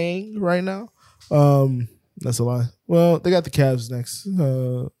Coast swing right now. That's a lie. Well, they got the Cavs next.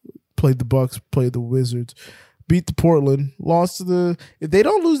 Played the Bucks, played the Wizards, beat the Portland, lost to the. If they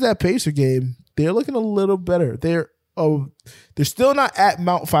don't lose that Pacer game, they're looking a little better. They're still not at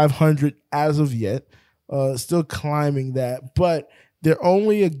Mount 500 as of yet. Still climbing that, but they're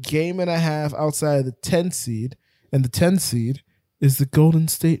only a game and a half outside of the 10 seed, and the 10 seed is the Golden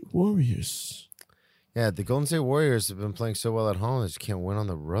State Warriors. Yeah, the Golden State Warriors have been playing so well at home, they just can't win on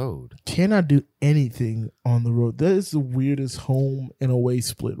the road. Cannot do anything on the road. That is the weirdest home and away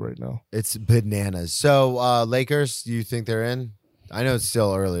split right now. It's bananas. So, Lakers, do you think they're in? I know it's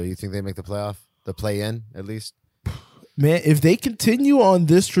still early. You think they make the playoff? The play-in, at least? man, if they continue on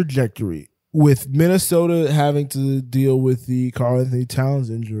this trajectory with Minnesota having to deal with the Karl-Anthony Towns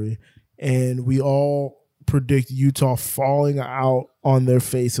injury, and we all predict Utah falling out on their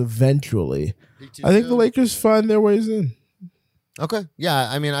face eventually, I think the Lakers find their ways in. Okay. Yeah,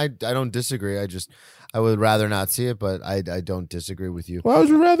 I mean, I don't disagree. I would rather not see it, but I don't disagree with you. Why would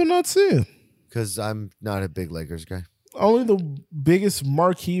you rather not see it? Because I'm not a big Lakers guy. Only the biggest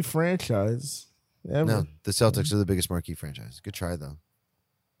marquee franchise ever. No, the Celtics are the biggest marquee franchise. Good try, though.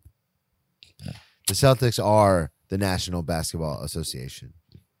 The Celtics are the National Basketball Association.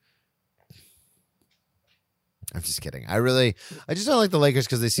 I'm just kidding. I just don't like the Lakers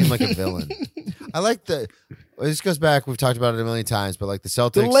because they seem like a villain. I like this goes back, we've talked about it a million times, but like the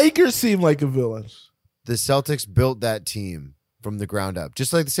Celtics. The Lakers seem like a villain. The Celtics built that team from the ground up.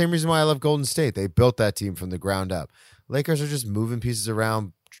 Just like the same reason why I love Golden State. They built that team from the ground up. Lakers are just moving pieces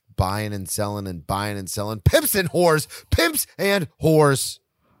around, buying and selling and buying and selling. Pimps and whores. Pimps and whores.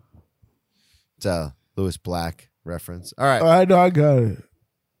 It's a Lewis Black reference. All right. I know, I got it.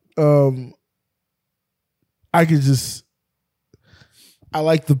 I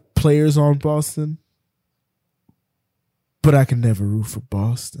like the players on Boston, but I can never root for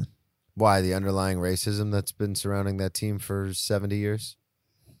Boston. Why? The underlying racism that's been surrounding that team for 70 years?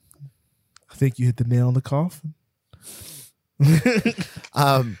 I think you hit the nail on the coffin.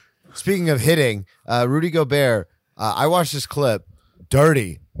 Speaking of hitting, Rudy Gobert, I watched this clip.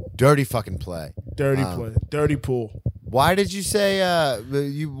 Dirty fucking play. Dirty play. Dirty pool. Why did you say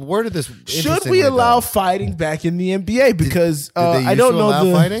you worded this? Should we allow fighting back in the NBA? Because I don't know allow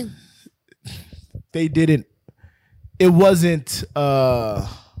fighting. They didn't. It wasn't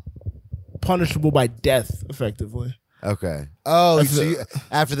punishable by death, effectively. Okay. Oh, so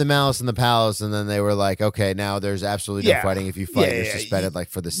after the Malice and the Palace, and then they were like, okay, now there's absolutely no fighting. If you fight, you're suspended like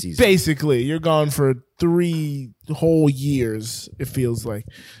for the season. Basically, you're gone for 3 whole years, it feels like.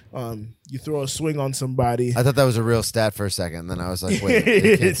 You throw a swing on somebody. I thought that was a real stat for a second, and then I was like, wait,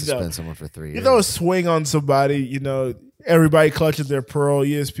 they can't suspend someone for 3 years. You throw a swing on somebody, everybody clutches their pearl.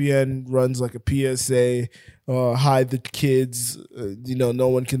 ESPN runs like a PSA. Hide the kids. No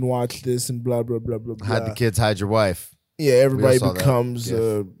one can watch this and blah, blah, blah, blah, blah. Hide the kids, hide your wife. Yeah, everybody becomes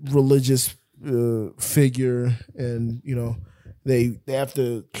a religious figure, and they have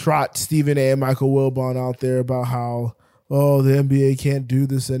to trot Stephen A. and Michael Wilbon out there about how the NBA can't do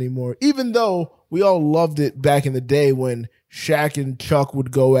this anymore. Even though we all loved it back in the day when Shaq and Chuck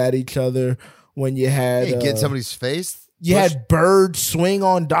would go at each other. When you had get in somebody's face. You had Bird swing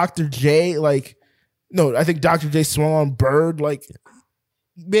on Dr. J. No, I think Dr. J swung on Bird.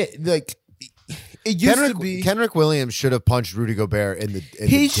 It used to be. Kenrick Williams should have punched Rudy Gobert in the.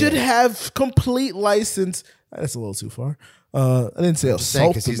 He should have complete license. That's a little too far. I didn't say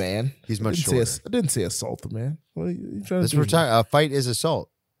assault the man. He's much shorter. I didn't say assault the man. What are you trying to do? A fight is assault.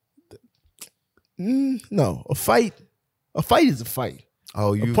 No, a fight is a fight.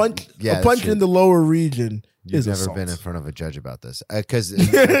 Oh, a punch in the lower region. You've never been in front of a judge about this, because in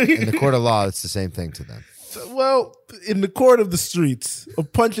the court of law, it's the same thing to them. Well, in the court of the streets, a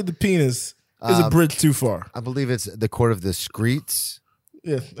punch in the penis is a bridge too far. I believe it's the court of the streets.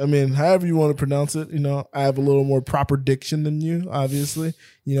 Yeah, I mean, however you want to pronounce it. I have a little more proper diction than you, obviously.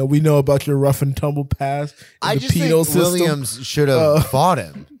 We know about your rough and tumble past. I just think Williams should have fought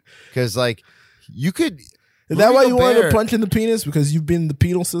him, because you could. Is that why you wanted to punch in the penis? Because you've been in the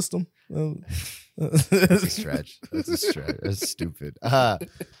penal system? That's a stretch. That's stupid. But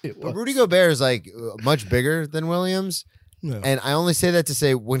Rudy Gobert is much bigger than Williams. No. And I only say that to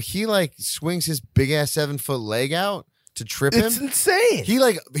say when he swings his big ass 7-foot leg out to trip him. It's insane. He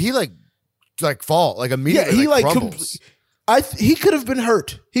fall immediately. Yeah, he crumbles. He could have been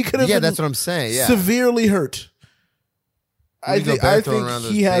hurt. He could have been that's what I'm saying. Yeah. Severely hurt. I think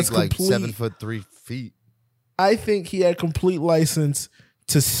he has complete 7'3" feet. I think he had complete license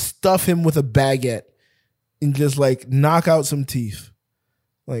to stuff him with a baguette and just knock out some teeth.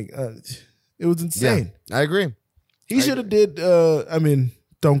 It was insane. Yeah, I agree. He should have did.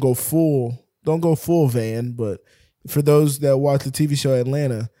 Don't go full Van. But for those that watch the TV show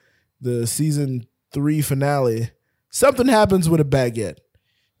Atlanta, the season 3 finale, something happens with a baguette,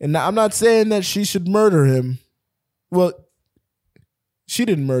 and I'm not saying that she should murder him. Well, she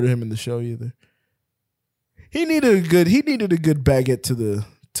didn't murder him in the show either. He needed a good baguette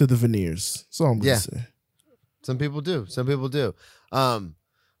to the veneers. That's all I'm gonna say. Some people do. All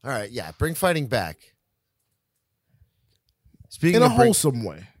right, yeah. Bring fighting back. Speaking in a wholesome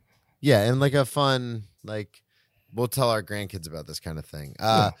way. Yeah, in a fun, we'll tell our grandkids about this kind of thing.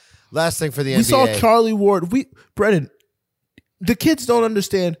 Last thing for the NBA. We saw Charlie Ward. Brennan, the kids don't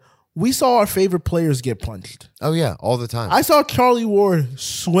understand we saw our favorite players get punched. Oh yeah, all the time. I saw Charlie Ward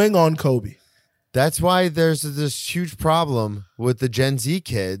swing on Kobe. That's why there's this huge problem with the Gen Z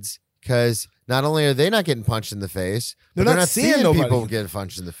kids, because not only are they not getting punched in the face, but they're not seeing nobody. people getting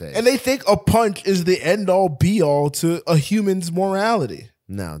punched in the face. And they think a punch is the end-all, be-all to a human's morality.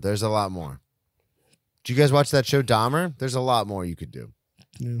 No, there's a lot more. Did you guys watch that show Dahmer? There's a lot more you could do.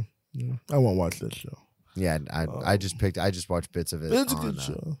 Yeah. I won't watch that show. Yeah, I just watched bits of it. It's a good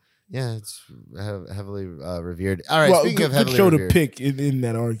show. Yeah, it's heavily revered. All right, speaking of good heavily show revered, to pick in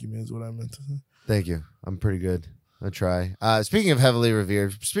that argument is what I meant to say. Thank you. I'm pretty good. I try. Speaking of heavily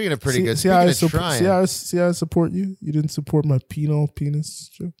revered, speaking of pretty good, See how I support you? You didn't support my penal penis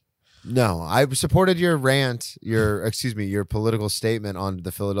joke? No, I supported your rant, your political statement on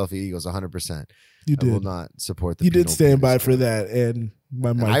the Philadelphia Eagles 100%. You did. I will not support the You did penal stand by penis for that, and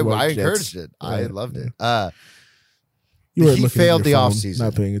my mic I encouraged it. I loved it. You the were Heat looking at failed your the phone, offseason.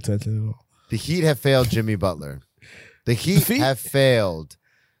 not paying attention at all. The Heat have failed Jimmy Butler. The Heat have failed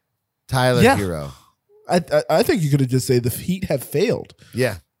Tyler Hero. I think you could have just said the Heat have failed.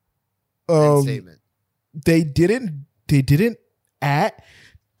 Yeah. End statement. They didn't at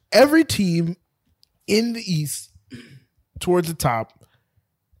every team in the East towards the top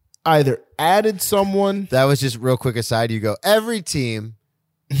either added someone. That was just real quick aside. You go, every team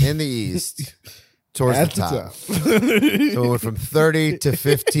in the East towards the top. So it went from 30 to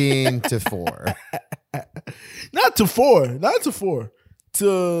 15 to 4. Not to 4.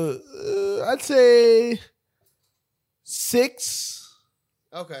 To I'd say 6.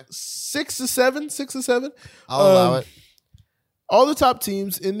 Okay. 6 to 7. I'll allow it. All the top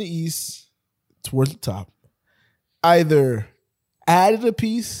teams in the East towards the top either added a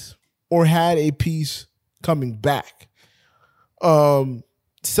piece or had a piece coming back.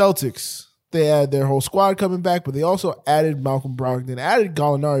 Celtics, they had their whole squad coming back, but they also added Malcolm Brogdon, added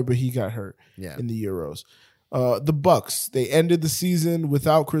Gallinari, but he got hurt in the Euros. The Bucks, they ended the season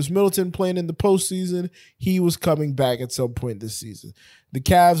without Chris Middleton playing in the postseason. He was coming back at some point this season. The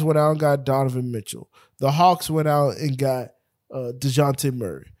Cavs went out and got Donovan Mitchell. The Hawks went out and got DeJounte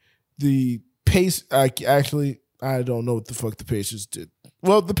Murray. The I don't know what the fuck the Pacers did.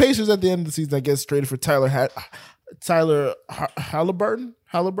 Well, the Pacers at the end of the season, I guess, traded for Tyler Halliburton.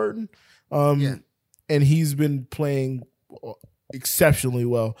 And he's been playing exceptionally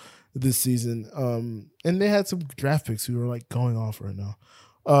well this season. And they had some draft picks who are like going off right now.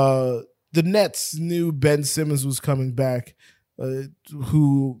 The Nets knew Ben Simmons was coming back.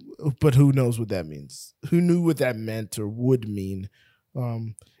 Who knows what that means? Who knew what that meant or would mean?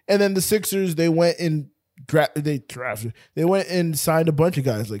 And then the Sixers, they went and They went and signed a bunch of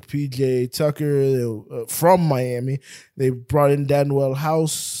guys like PJ Tucker from Miami. They brought in Danuel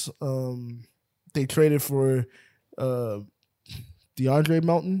House. They traded for DeAndre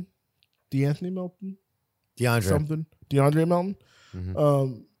Melton.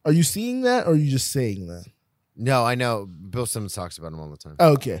 Mm-hmm. Are you seeing that, or are you just saying that? No, I know. Bill Simmons talks about him all the time.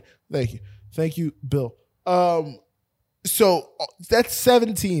 Okay, thank you, Bill. So that's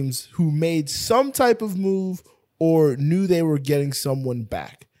 7 teams who made some type of move or knew they were getting someone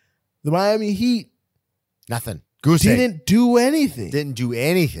back. The Miami Heat, nothing. Didn't do anything.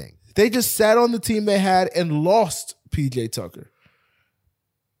 They just sat on the team they had and lost PJ Tucker.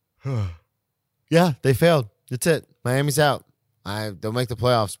 Yeah, they failed. That's it. Miami's out. They'll make the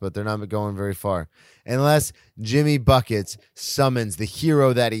playoffs, but they're not going very far. Unless Jimmy Buckets summons the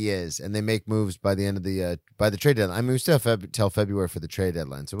hero that he is, and they make moves by the end of by the trade deadline. I mean, we still have till February for the trade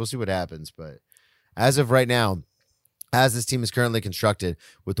deadline, so we'll see what happens. But as of right now, as this team is currently constructed,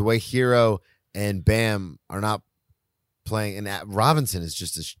 with the way Hero and Bam are not playing, and Robinson is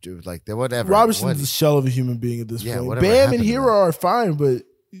just whatever. Robinson's a shell of a human being at this point. Bam and Hero are fine, but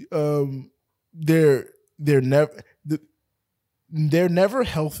they're never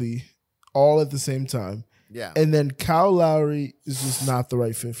healthy all at the same time. Yeah. And then Kyle Lowry is just not the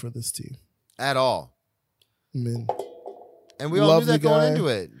right fit for this team. At all. I mean, and we all knew that going into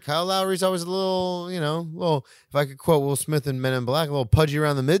it. Kyle Lowry's always a little, if I could quote Will Smith in Men in Black, a little pudgy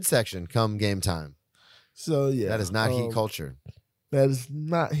around the midsection come game time. So, yeah. That is not Heat culture. That is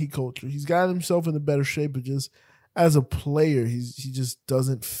not Heat culture. He's got himself in a better shape, but just as a player, he just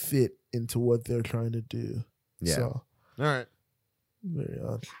doesn't fit into what they're trying to do. Yeah. So, all right. Very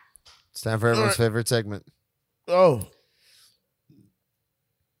odd. It's time for everyone's favorite segment. Oh.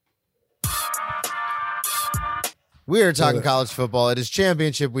 We are talking college football. It is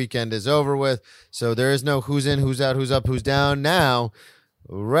championship weekend is over with, so there is no who's in, who's out, who's up, who's down. Now,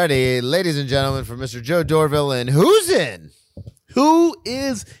 ready, ladies and gentlemen, for Mr. Joe Dorville and who's in? Who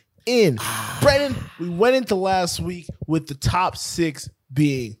is in? Brennan, we went into last week with the top 6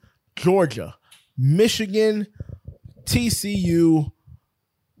 being Georgia, Michigan, TCU,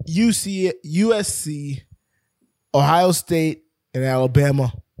 USC, Ohio State, and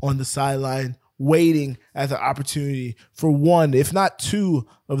Alabama on the sideline, waiting at the opportunity for one, if not two,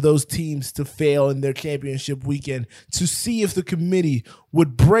 of those teams to fail in their championship weekend to see if the committee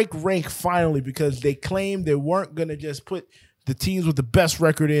would break rank finally, because they claimed they weren't going to just put the teams with the best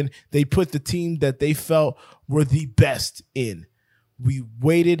record in. They put the team that they felt were the best in. We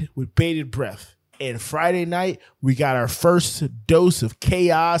waited with bated breath. And Friday night, we got our first dose of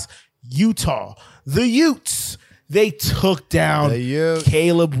chaos. Utah, the Utes, they took down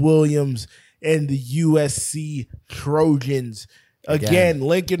Caleb Williams and the USC Trojans. Again,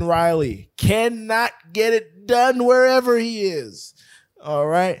 Lincoln Riley cannot get it done wherever he is. All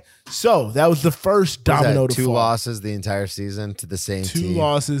right. So that was the first domino to fall. 2 losses the entire season to the same team. 2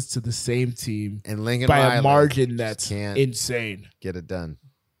 losses to the same team. And Lincoln by Riley a margin that's insane. Get it done.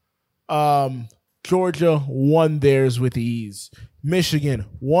 Georgia won theirs with ease. Michigan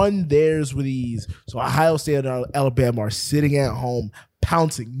won theirs with ease. So Ohio State and Alabama are sitting at home,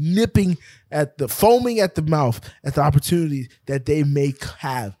 pouncing, foaming at the mouth at the opportunity that they may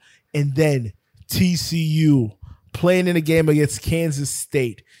have. And then TCU playing in a game against Kansas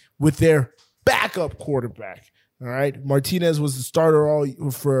State with their backup quarterback. All right. Martinez was the starter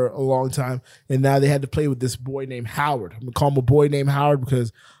for a long time, and now they had to play with this boy named Howard. I'm going to call him a boy named Howard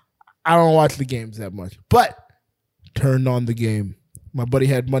because I don't watch the games that much. But turned on the game. My buddy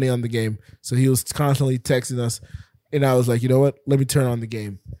had money on the game, so he was constantly texting us, and I was like, you know what? Let me turn on the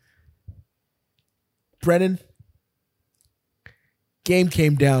game. Brennan, game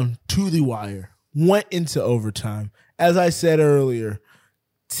came down to the wire. Went into overtime. As I said earlier,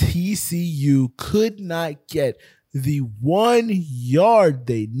 TCU could not get the 1 yard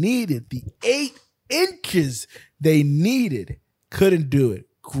they needed, the 8 inches they needed. Couldn't do it.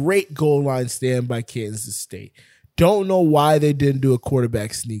 Great goal line stand by Kansas State. Don't know why they didn't do a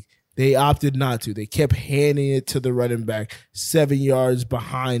quarterback sneak. They opted not to. They kept handing it to the running back 7 yards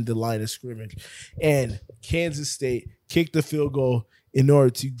behind the line of scrimmage. And Kansas State kicked the field goal in order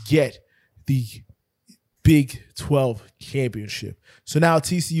to get the Big 12 championship. So now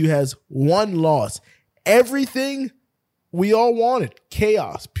TCU has 1 loss. Everything we all wanted.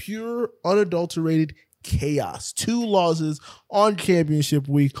 Chaos. Pure, unadulterated chaos. 2 losses on championship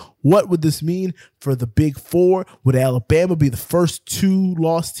week. What would this mean for the Big 4? Would Alabama be the first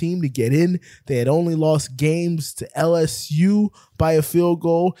 2-loss team to get in? They had only lost games to LSU by a field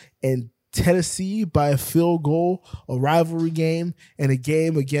goal and Tennessee by a field goal, a rivalry game, and a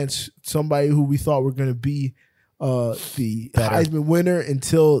game against somebody who we thought were going to be the Heisman winner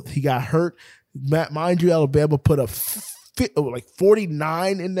until he got hurt. Mind you, Alabama put up like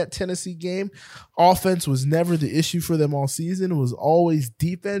 49 in that Tennessee game. Offense was never the issue for them all season. It was always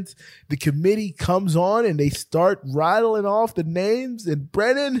defense. The committee comes on and they start rattling off the names, and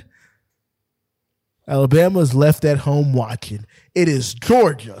Brennan, Alabama's left at home watching. It is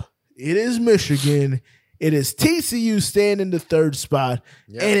Georgia. It is Michigan. It is TCU staying in the 3rd spot,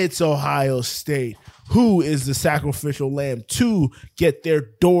 and it's Ohio State, who is the sacrificial lamb to get their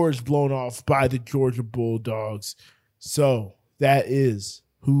doors blown off by the Georgia Bulldogs. So that is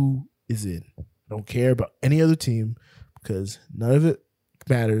who is in. I don't care about any other team because none of it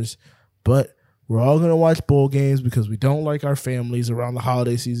matters, but we're all going to watch bowl games because we don't like our families around the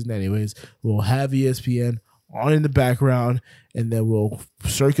holiday season anyways. We'll have ESPN on in the background, and then we'll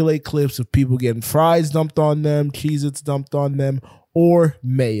circulate clips of people getting fries dumped on them, Cheez-Its dumped on them, or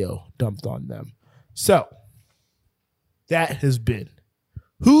mayo dumped on them. So that has been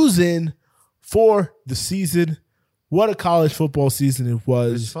who's in for the season. What a college football season it was.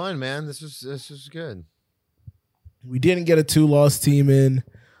 It was fun, man. This was good. We didn't get a 2-loss team in.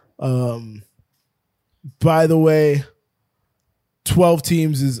 By the way, 12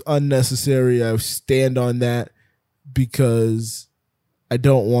 teams is unnecessary. I stand on that because I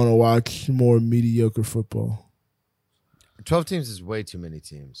don't want to watch more mediocre football. 12 teams is way too many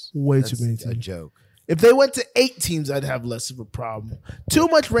teams. Too many teams. A joke. If they went to 8 teams, I'd have less of a problem. Too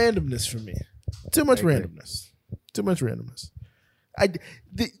much randomness for me. Too much randomness.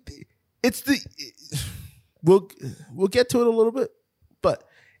 We'll get to it a little bit, but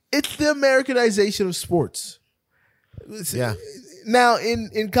it's the Americanization of sports. Now,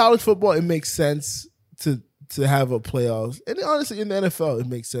 in college football, it makes sense to have a playoff. And honestly, in the NFL, it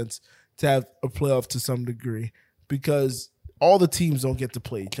makes sense to have a playoff to some degree because all the teams don't get to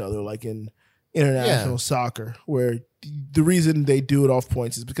play each other like in international soccer, where the reason they do it off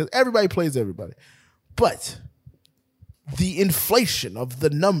points is because everybody plays everybody. But the inflation of the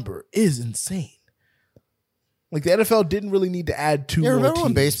number is insane. Like the NFL didn't really need to add two more remember when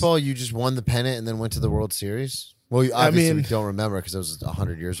teams. baseball you just won the pennant and then went to the World Series? Well, you obviously don't remember because it was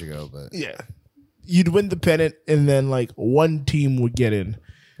 100 years ago, but Yeah. You'd win the pennant and then like one team would get in.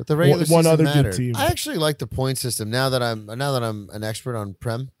 but the regular one season other good mattered. team. I actually like the point system now that I'm an expert on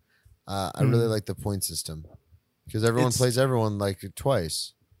Prem. I really like the point system because everyone It's- plays everyone like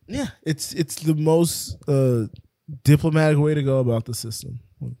twice. Yeah, it's the most diplomatic way to go about the system.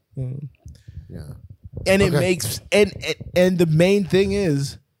 Yeah. And it Okay. makes and the main thing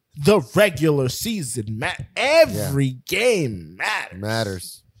is the regular season every game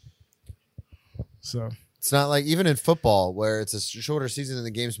Matters. So It's not like even in football where it's a shorter season and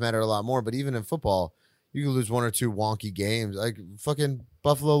the games matter a lot more. But even in football, you can lose one or two wonky games. Like fucking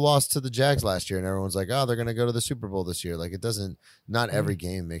Buffalo lost to the Jags last year, and everyone's like, "Oh, they're gonna go to the Super Bowl this year." Like it doesn't. Not every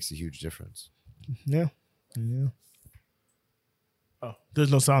game makes a huge difference. yeah. Oh,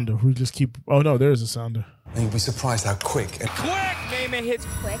 there's no sounder. We just keep. Oh no, there is a sounder. And you'll be surprised how quick. Naaman hits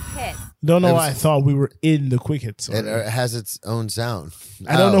quick hit. Don't know It why I was- thought we were in the quick hits. It already. has its own sound.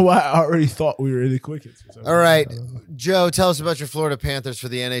 I don't know why I already thought we were in the quick hits. for some All right, reason. Joe, tell us about your Florida Panthers for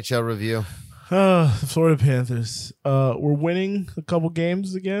the NHL review. The Florida Panthers. We're winning a couple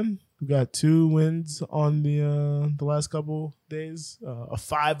games again. We got 2 wins on the last couple days. A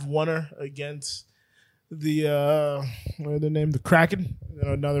 5-1er against the what are their name? The Kraken. And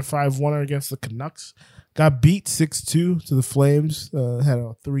another 5-1er against the Canucks. Got beat 6-2 to the Flames. Had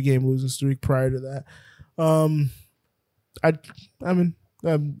a 3-game losing streak prior to that. I'm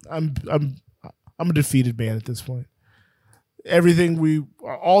a defeated man at this point.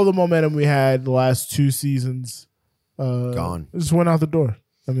 All the momentum we had the last 2 seasons, Gone. just went out the door.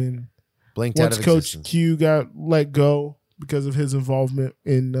 I mean, Blinked out once of Coach existence. Q got let go because of his involvement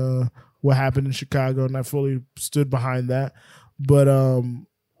in what happened in Chicago, and I fully stood behind that. But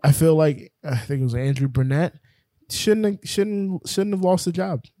I feel like I think it was Andrew Burnett shouldn't have lost the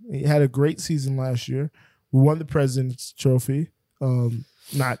job. He had a great season last year. We won the President's Trophy.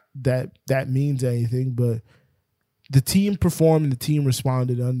 Not that means anything, but the team performed and the team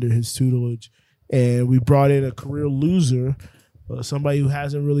responded under his tutelage. And we brought in a career loser, somebody who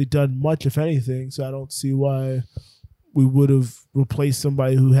hasn't really done much, if anything. So I don't see why we would have replaced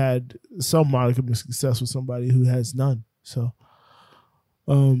somebody who had some modicum of success with somebody who has none. So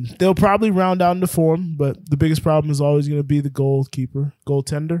they'll probably round out into form, but the biggest problem is always going to be the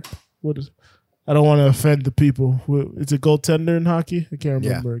goaltender. I don't want to offend the people. Is it goaltender in hockey? I can't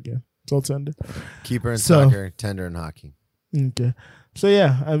remember again. Goaltender. Keeper in So- soccer, tender in hockey. Okay. So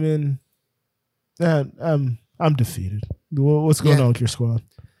yeah, I mean, I'm defeated. What's going on with your squad?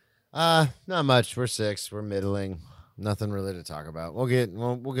 Not much. We're 6. We're middling. Nothing really to talk about. We'll get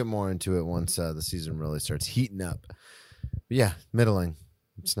more into it once the season really starts heating up. But yeah, middling.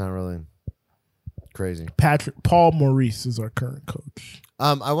 It's not really crazy. Paul Maurice is our current coach.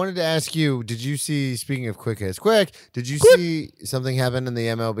 I wanted to ask you, did you see, speaking of quick hits, did you see something happen in the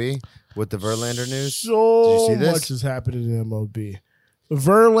MLB with the Verlander news? So Did you see this? much has happened in MLB.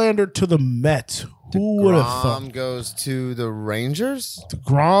 Verlander to the Mets. Who would have thunk? DeGrom goes to the Rangers?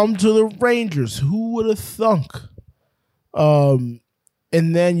 Grom to the Rangers. Who would have thunk? And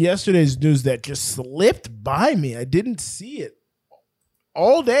then yesterday's news that just slipped by me. I didn't see it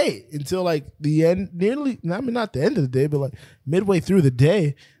all day until like the end, not the end of the day, but like midway through the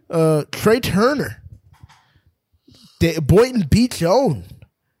day. Trey Turner, Boynton Beach own,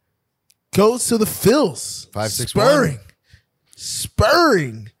 goes to the Phils. 561.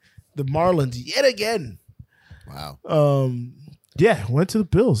 Spurring the Marlins yet again. Wow. Yeah, went to the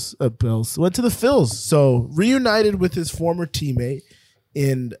Bills. Went to the Phils. So reunited with his former teammate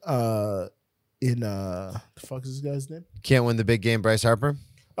in the fuck is this guy's name? Can't win the big game, Bryce Harper?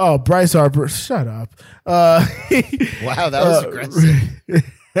 Oh, Bryce Harper. Shut up. Wow, that was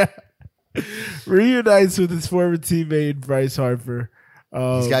aggressive. Reunites with his former teammate Bryce Harper.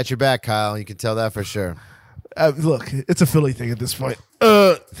 He's got your back, Kyle. You can tell that for sure. Look, it's a Philly thing at this point.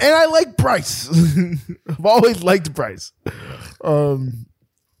 And I like Bryce. I've always liked Bryce.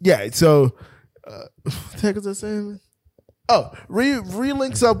 Yeah, so what the heck is I saying? Oh,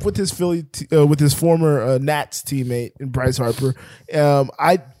 relinks up with his with his former Nats teammate and Bryce Harper.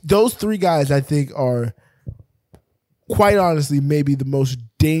 Those 3 guys I think are quite honestly maybe the most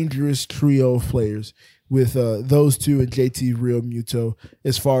dangerous trio of players with those 2 and JT Realmuto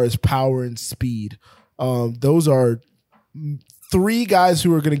as far as power and speed. Those are 3 guys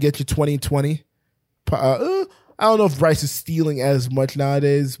who are going to get you 20-20. I don't know if Bryce is stealing as much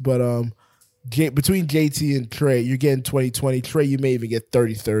nowadays, but between JT and Trey, you're getting 20-20. Trey, you may even get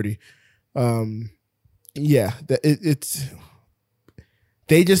 30-30. Yeah,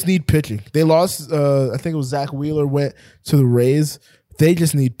 They just need pitching. They lost. I think it was Zach Wheeler went to the Rays. They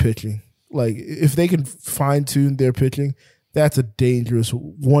just need pitching. Like if they can fine tune their pitching, that's a dangerous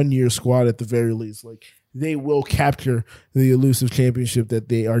 1-year squad at the very least. Like they will capture the elusive championship that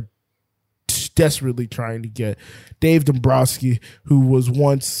they are desperately trying to get. Dave Dombrowski, who was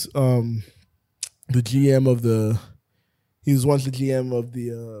once the GM of the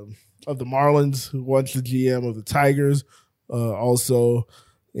Marlins, who once the GM of the Tigers, also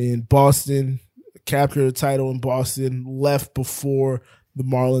in Boston, captured a title in Boston, left before the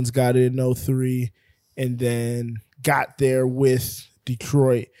Marlins got it in 2003, and then got there with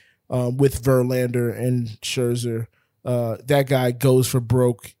Detroit, with Verlander and Scherzer. That guy goes for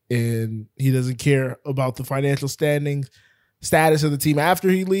broke, and he doesn't care about the financial status of the team after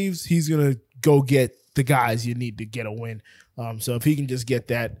he leaves. He's going to go get the guys you need to get a win. So if he can just get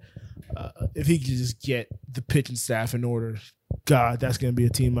that, if he can just get the pitching staff in order, God, that's going to be a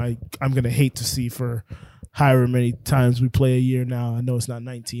team I'm going to hate to see for however many times we play a year now. I know it's not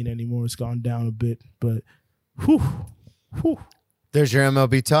 19 anymore. It's gone down a bit, but whew. There's your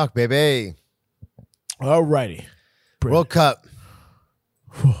MLB talk, baby. All righty. World Cup.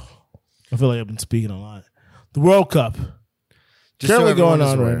 I feel like I've been speaking a lot. The World Cup. Just currently so everyone going is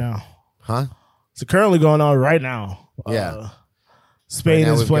on aware. right now. Huh? It's currently going on right now. Yeah. Spain Right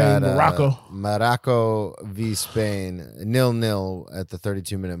now is we've playing got, Morocco. Morocco v. Spain, 0-0 at the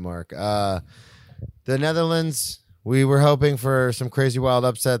 32-minute mark. The Netherlands, we were hoping for some crazy wild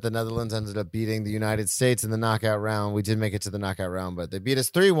upset. The Netherlands ended up beating the United States in the knockout round. We did make it to the knockout round, but they beat us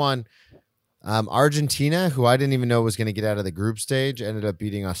 3-1. Argentina, who I didn't even know was going to get out of the group stage, ended up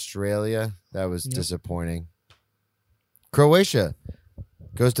beating Australia. That was disappointing. Croatia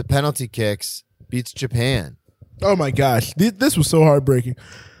goes to penalty kicks, beats Japan. Oh my gosh, this was so heartbreaking.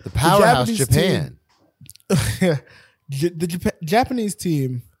 The powerhouse Japanese Japan. The Japanese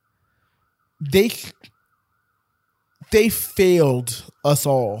team, they failed us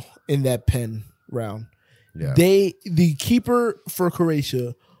all in that pen round. Yeah. The keeper for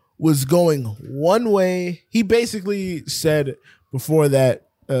Croatia was going one way. He basically said before that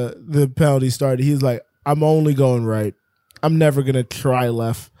the penalty started, he's like, I'm only going right. I'm never going to try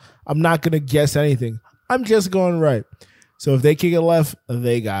left. I'm not going to guess anything. I'm just going right. So if they kick it left,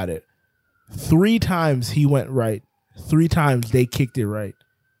 they got it. 3 times he went right. 3 times they kicked it right.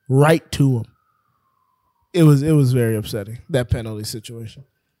 Right to him. It was very upsetting, that penalty situation.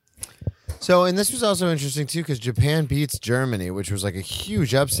 So, and this was also interesting, too, because Japan beats Germany, which was like a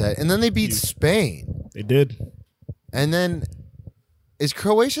huge upset. And then they beat Spain. They did. And then, is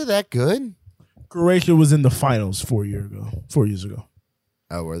Croatia that good? Croatia was in the finals 4 years ago.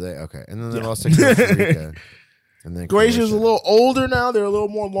 Oh, were they? Okay. And then they lost to Costa Rica. And then Croatia's a little older now. They're a little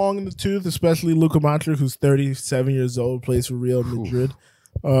more long in the tooth, especially Luka Modric, who's 37 years old, plays for Real Madrid.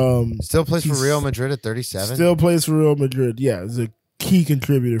 Still plays for Real Madrid at 37? Still plays for Real Madrid. Yeah, is a key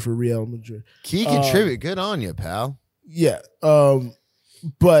contributor for Real Madrid. Key contribute. Good on you, pal. Yeah.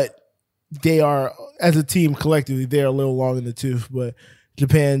 But they are, as a team collectively, they're a little long in the tooth. But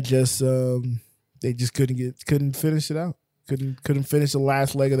Japan just they just couldn't finish it out. Couldn't finish the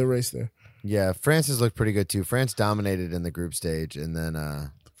last leg of the race there. Yeah, France has looked pretty good, too. France dominated in the group stage, and then...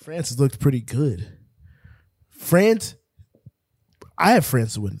 France has looked pretty good. I have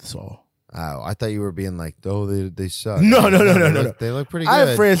France to win this all. Oh, I thought you were being like, oh, they suck. No. They look pretty good. I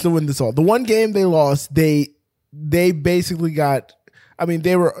have France to win this all. The one game they lost, they basically got... I mean,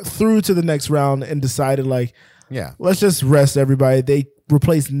 they were through to the next round and decided, like, Yeah. let's just rest everybody. They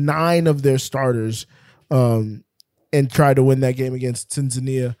replaced 9 of their starters and tried to win that game against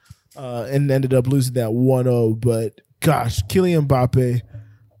Tanzania and ended up losing that 1-0. But, gosh, Kylian Mbappe,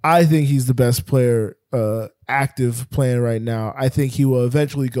 I think he's the best player active playing right now. I think he will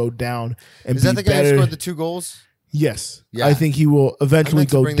eventually go down and Is be that the guy better. who scored the 2 goals? Yes. Yeah. I think he will eventually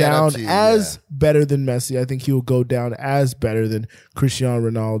to go bring that up down to you, as better than Messi. I think he will go down as better than Cristiano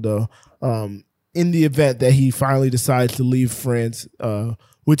Ronaldo in the event that he finally decides to leave France,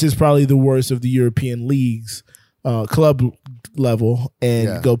 which is probably the worst of the European leagues, club level,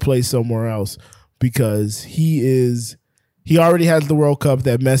 and go play somewhere else, because he already has the World Cup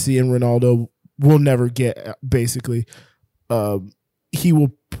that Messi and Ronaldo will never get, basically.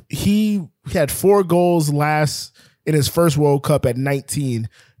 He had 4 goals in his first World Cup at 19.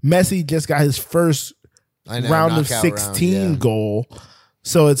 Messi just got his first round of 16 goal.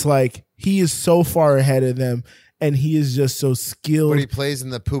 So it's like he is so far ahead of them, and he is just so skilled. But he plays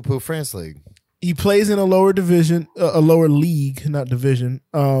in the Poo France League. He plays in a lower division, a lower league, not division.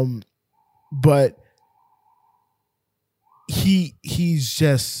 But he's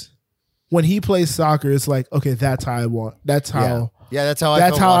just, when he plays soccer, it's like, okay, that's how I want. That's how Yeah, that's how I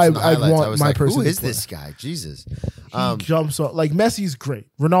That's felt how watching the I'd highlights. want I was my like, person who to is play. this guy? Jesus. He jumps on. Like, Messi's great.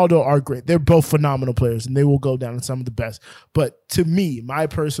 Ronaldo are great. They're both phenomenal players, and they will go down as some of the best. But to me, my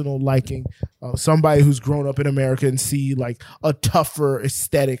personal liking, somebody who's grown up in America and see like a tougher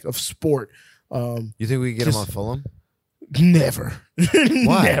aesthetic of sport. You think we can get him on Fulham? Never.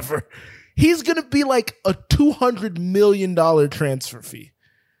 Why? Never. He's going to be like a $200 million transfer fee.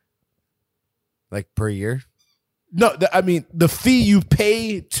 Like per year? No, I mean, the fee you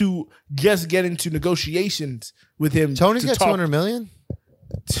pay to just get into negotiations with him. Tony's to got talk- 200 million?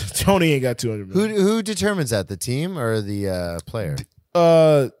 Tony ain't got 200 million. Who determines that? The team or the player?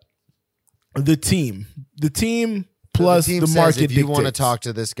 The team. The team plus the, team the says market if you want to dictates. talk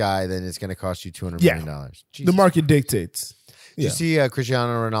to this guy, then it's going to cost you $200 Yeah. million. The market dictates. Did you see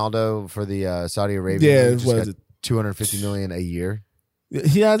Cristiano Ronaldo for the Saudi Arabia? Yeah, League? Just what got is it? $250 million a year.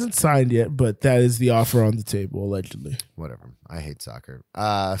 He hasn't signed yet, but that is the offer on the table, allegedly. Whatever. I hate soccer.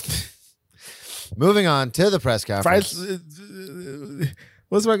 Moving on to the press conference.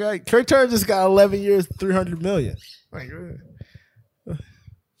 What's my guy? Kirk Turner just got 11 years, $300 million. Like,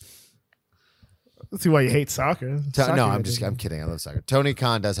 let's see why you hate soccer. I'm kidding. I love soccer. Tony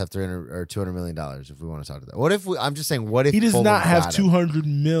Khan does have $200 million. If we want to talk to that, what if I'm just saying? What if he does Fulham not have got him? $200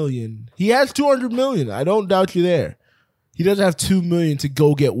 million? He has $200 million. I don't doubt you there. He doesn't have $2 million to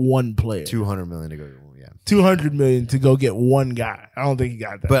go get one player. $200 million to go. Yeah, $200 million to go get one guy. I don't think he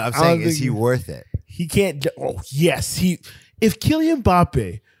got that. but I'm saying, is he worth it? He can't. Oh yes, If Kylian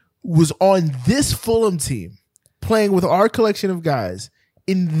Mbappe was on this Fulham team playing with our collection of guys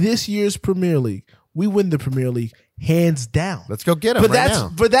in this year's Premier League, we win the Premier League hands down. Let's go get him But right that's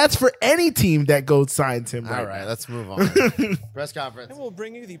now. but that's for any team that goes signs him. All right, let's move on. Press conference. And we'll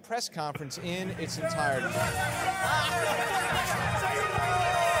bring you the press conference in its entirety.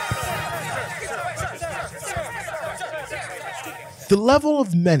 The level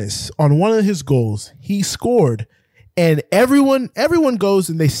of menace on one of his goals, he scored, and everyone goes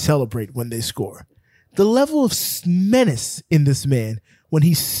and they celebrate when they score. The level of menace in this man when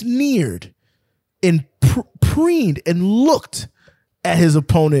he sneered and preened and looked at his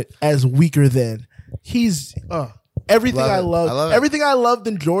opponent as weaker than. He's everything I love. Everything I loved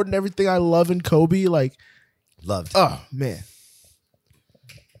in Jordan, everything I love in Kobe, like loved. Oh man.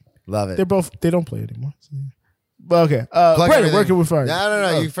 Love it. They don't play anymore. So. Okay. Brandon, where can we find you?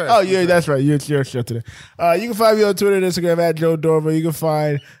 No, you first. Oh, yeah, that's right. You're show today. You can find me on Twitter and Instagram at Joe Dorva. You can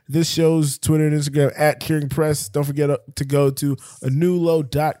find this show's Twitter and Instagram at Cheering Press. Don't forget to go to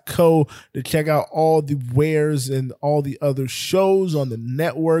anulo.co to check out all the wares and all the other shows on the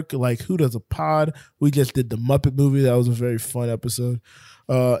network, like Who Does a Pod? We just did the Muppet movie. That was a very fun episode.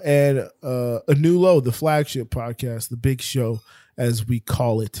 And Anulo, the flagship podcast, the big show, as we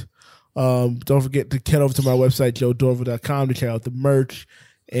call it. Don't forget to head over to my website, joedorva.com, to check out the merch.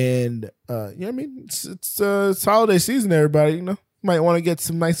 And it's holiday season, everybody. You might want to get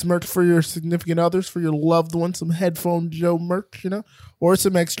some nice merch for your significant others, for your loved ones, some Headphone Joe merch, or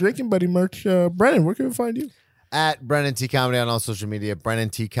some Ex Drinking Buddy merch. Brennan, where can we find you? At Brennan T Comedy on all social media,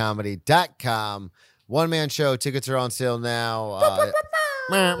 BrennanTComedy.com. One-man show. Tickets are on sale now.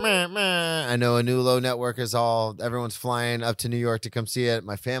 I know Anulo Network is everyone's flying up to New York to come see it.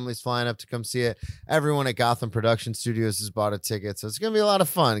 My family's flying up to come see it. Everyone at Gotham Production Studios has bought a ticket. So it's going to be a lot of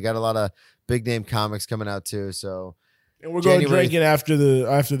fun. Got a lot of big name comics coming out too. So and we're going drinking after the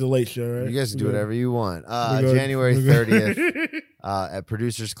late show, right? You guys can do whatever you want. January 30th at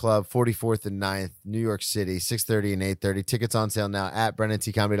Producers Club, 44th and 9th, New York City, 6:30 and 8:30. Tickets on sale now at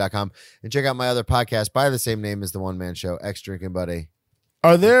BrennanTComedy.com. And check out my other podcast by the same name as the One Man Show, Ex Drinking Buddy.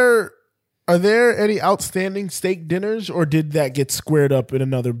 Are there any outstanding steak dinners, or did that get squared up in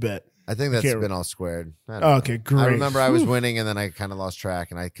another bet? I think that's been all squared. Okay, great. I remember I was winning, and then I kind of lost track,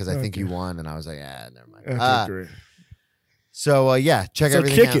 and I think you won, and I was like, never mind. Okay, great. So, check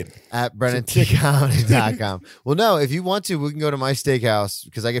everything out at BrennanTComedy.com. Well, no, if you want to, we can go to my steakhouse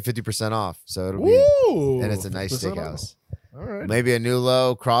because I get 50% off. So it'll be, and it's a nice steakhouse. All right. Maybe a new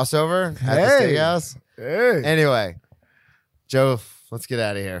low crossover at the steakhouse. Hey. Anyway, Joe, let's get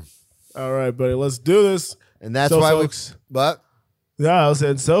out of here. All right, buddy, let's do this. And that's why folks. Yeah, I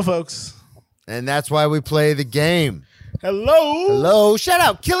said so, folks. And that's why we play the game. Hello. Shout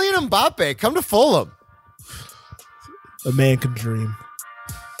out Kylian Mbappe. Come to Fulham. A man can dream.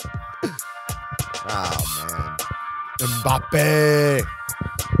 Oh, man. Mbappe.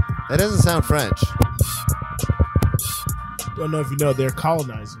 That doesn't sound French. Don't know if you know, they're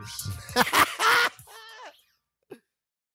colonizers.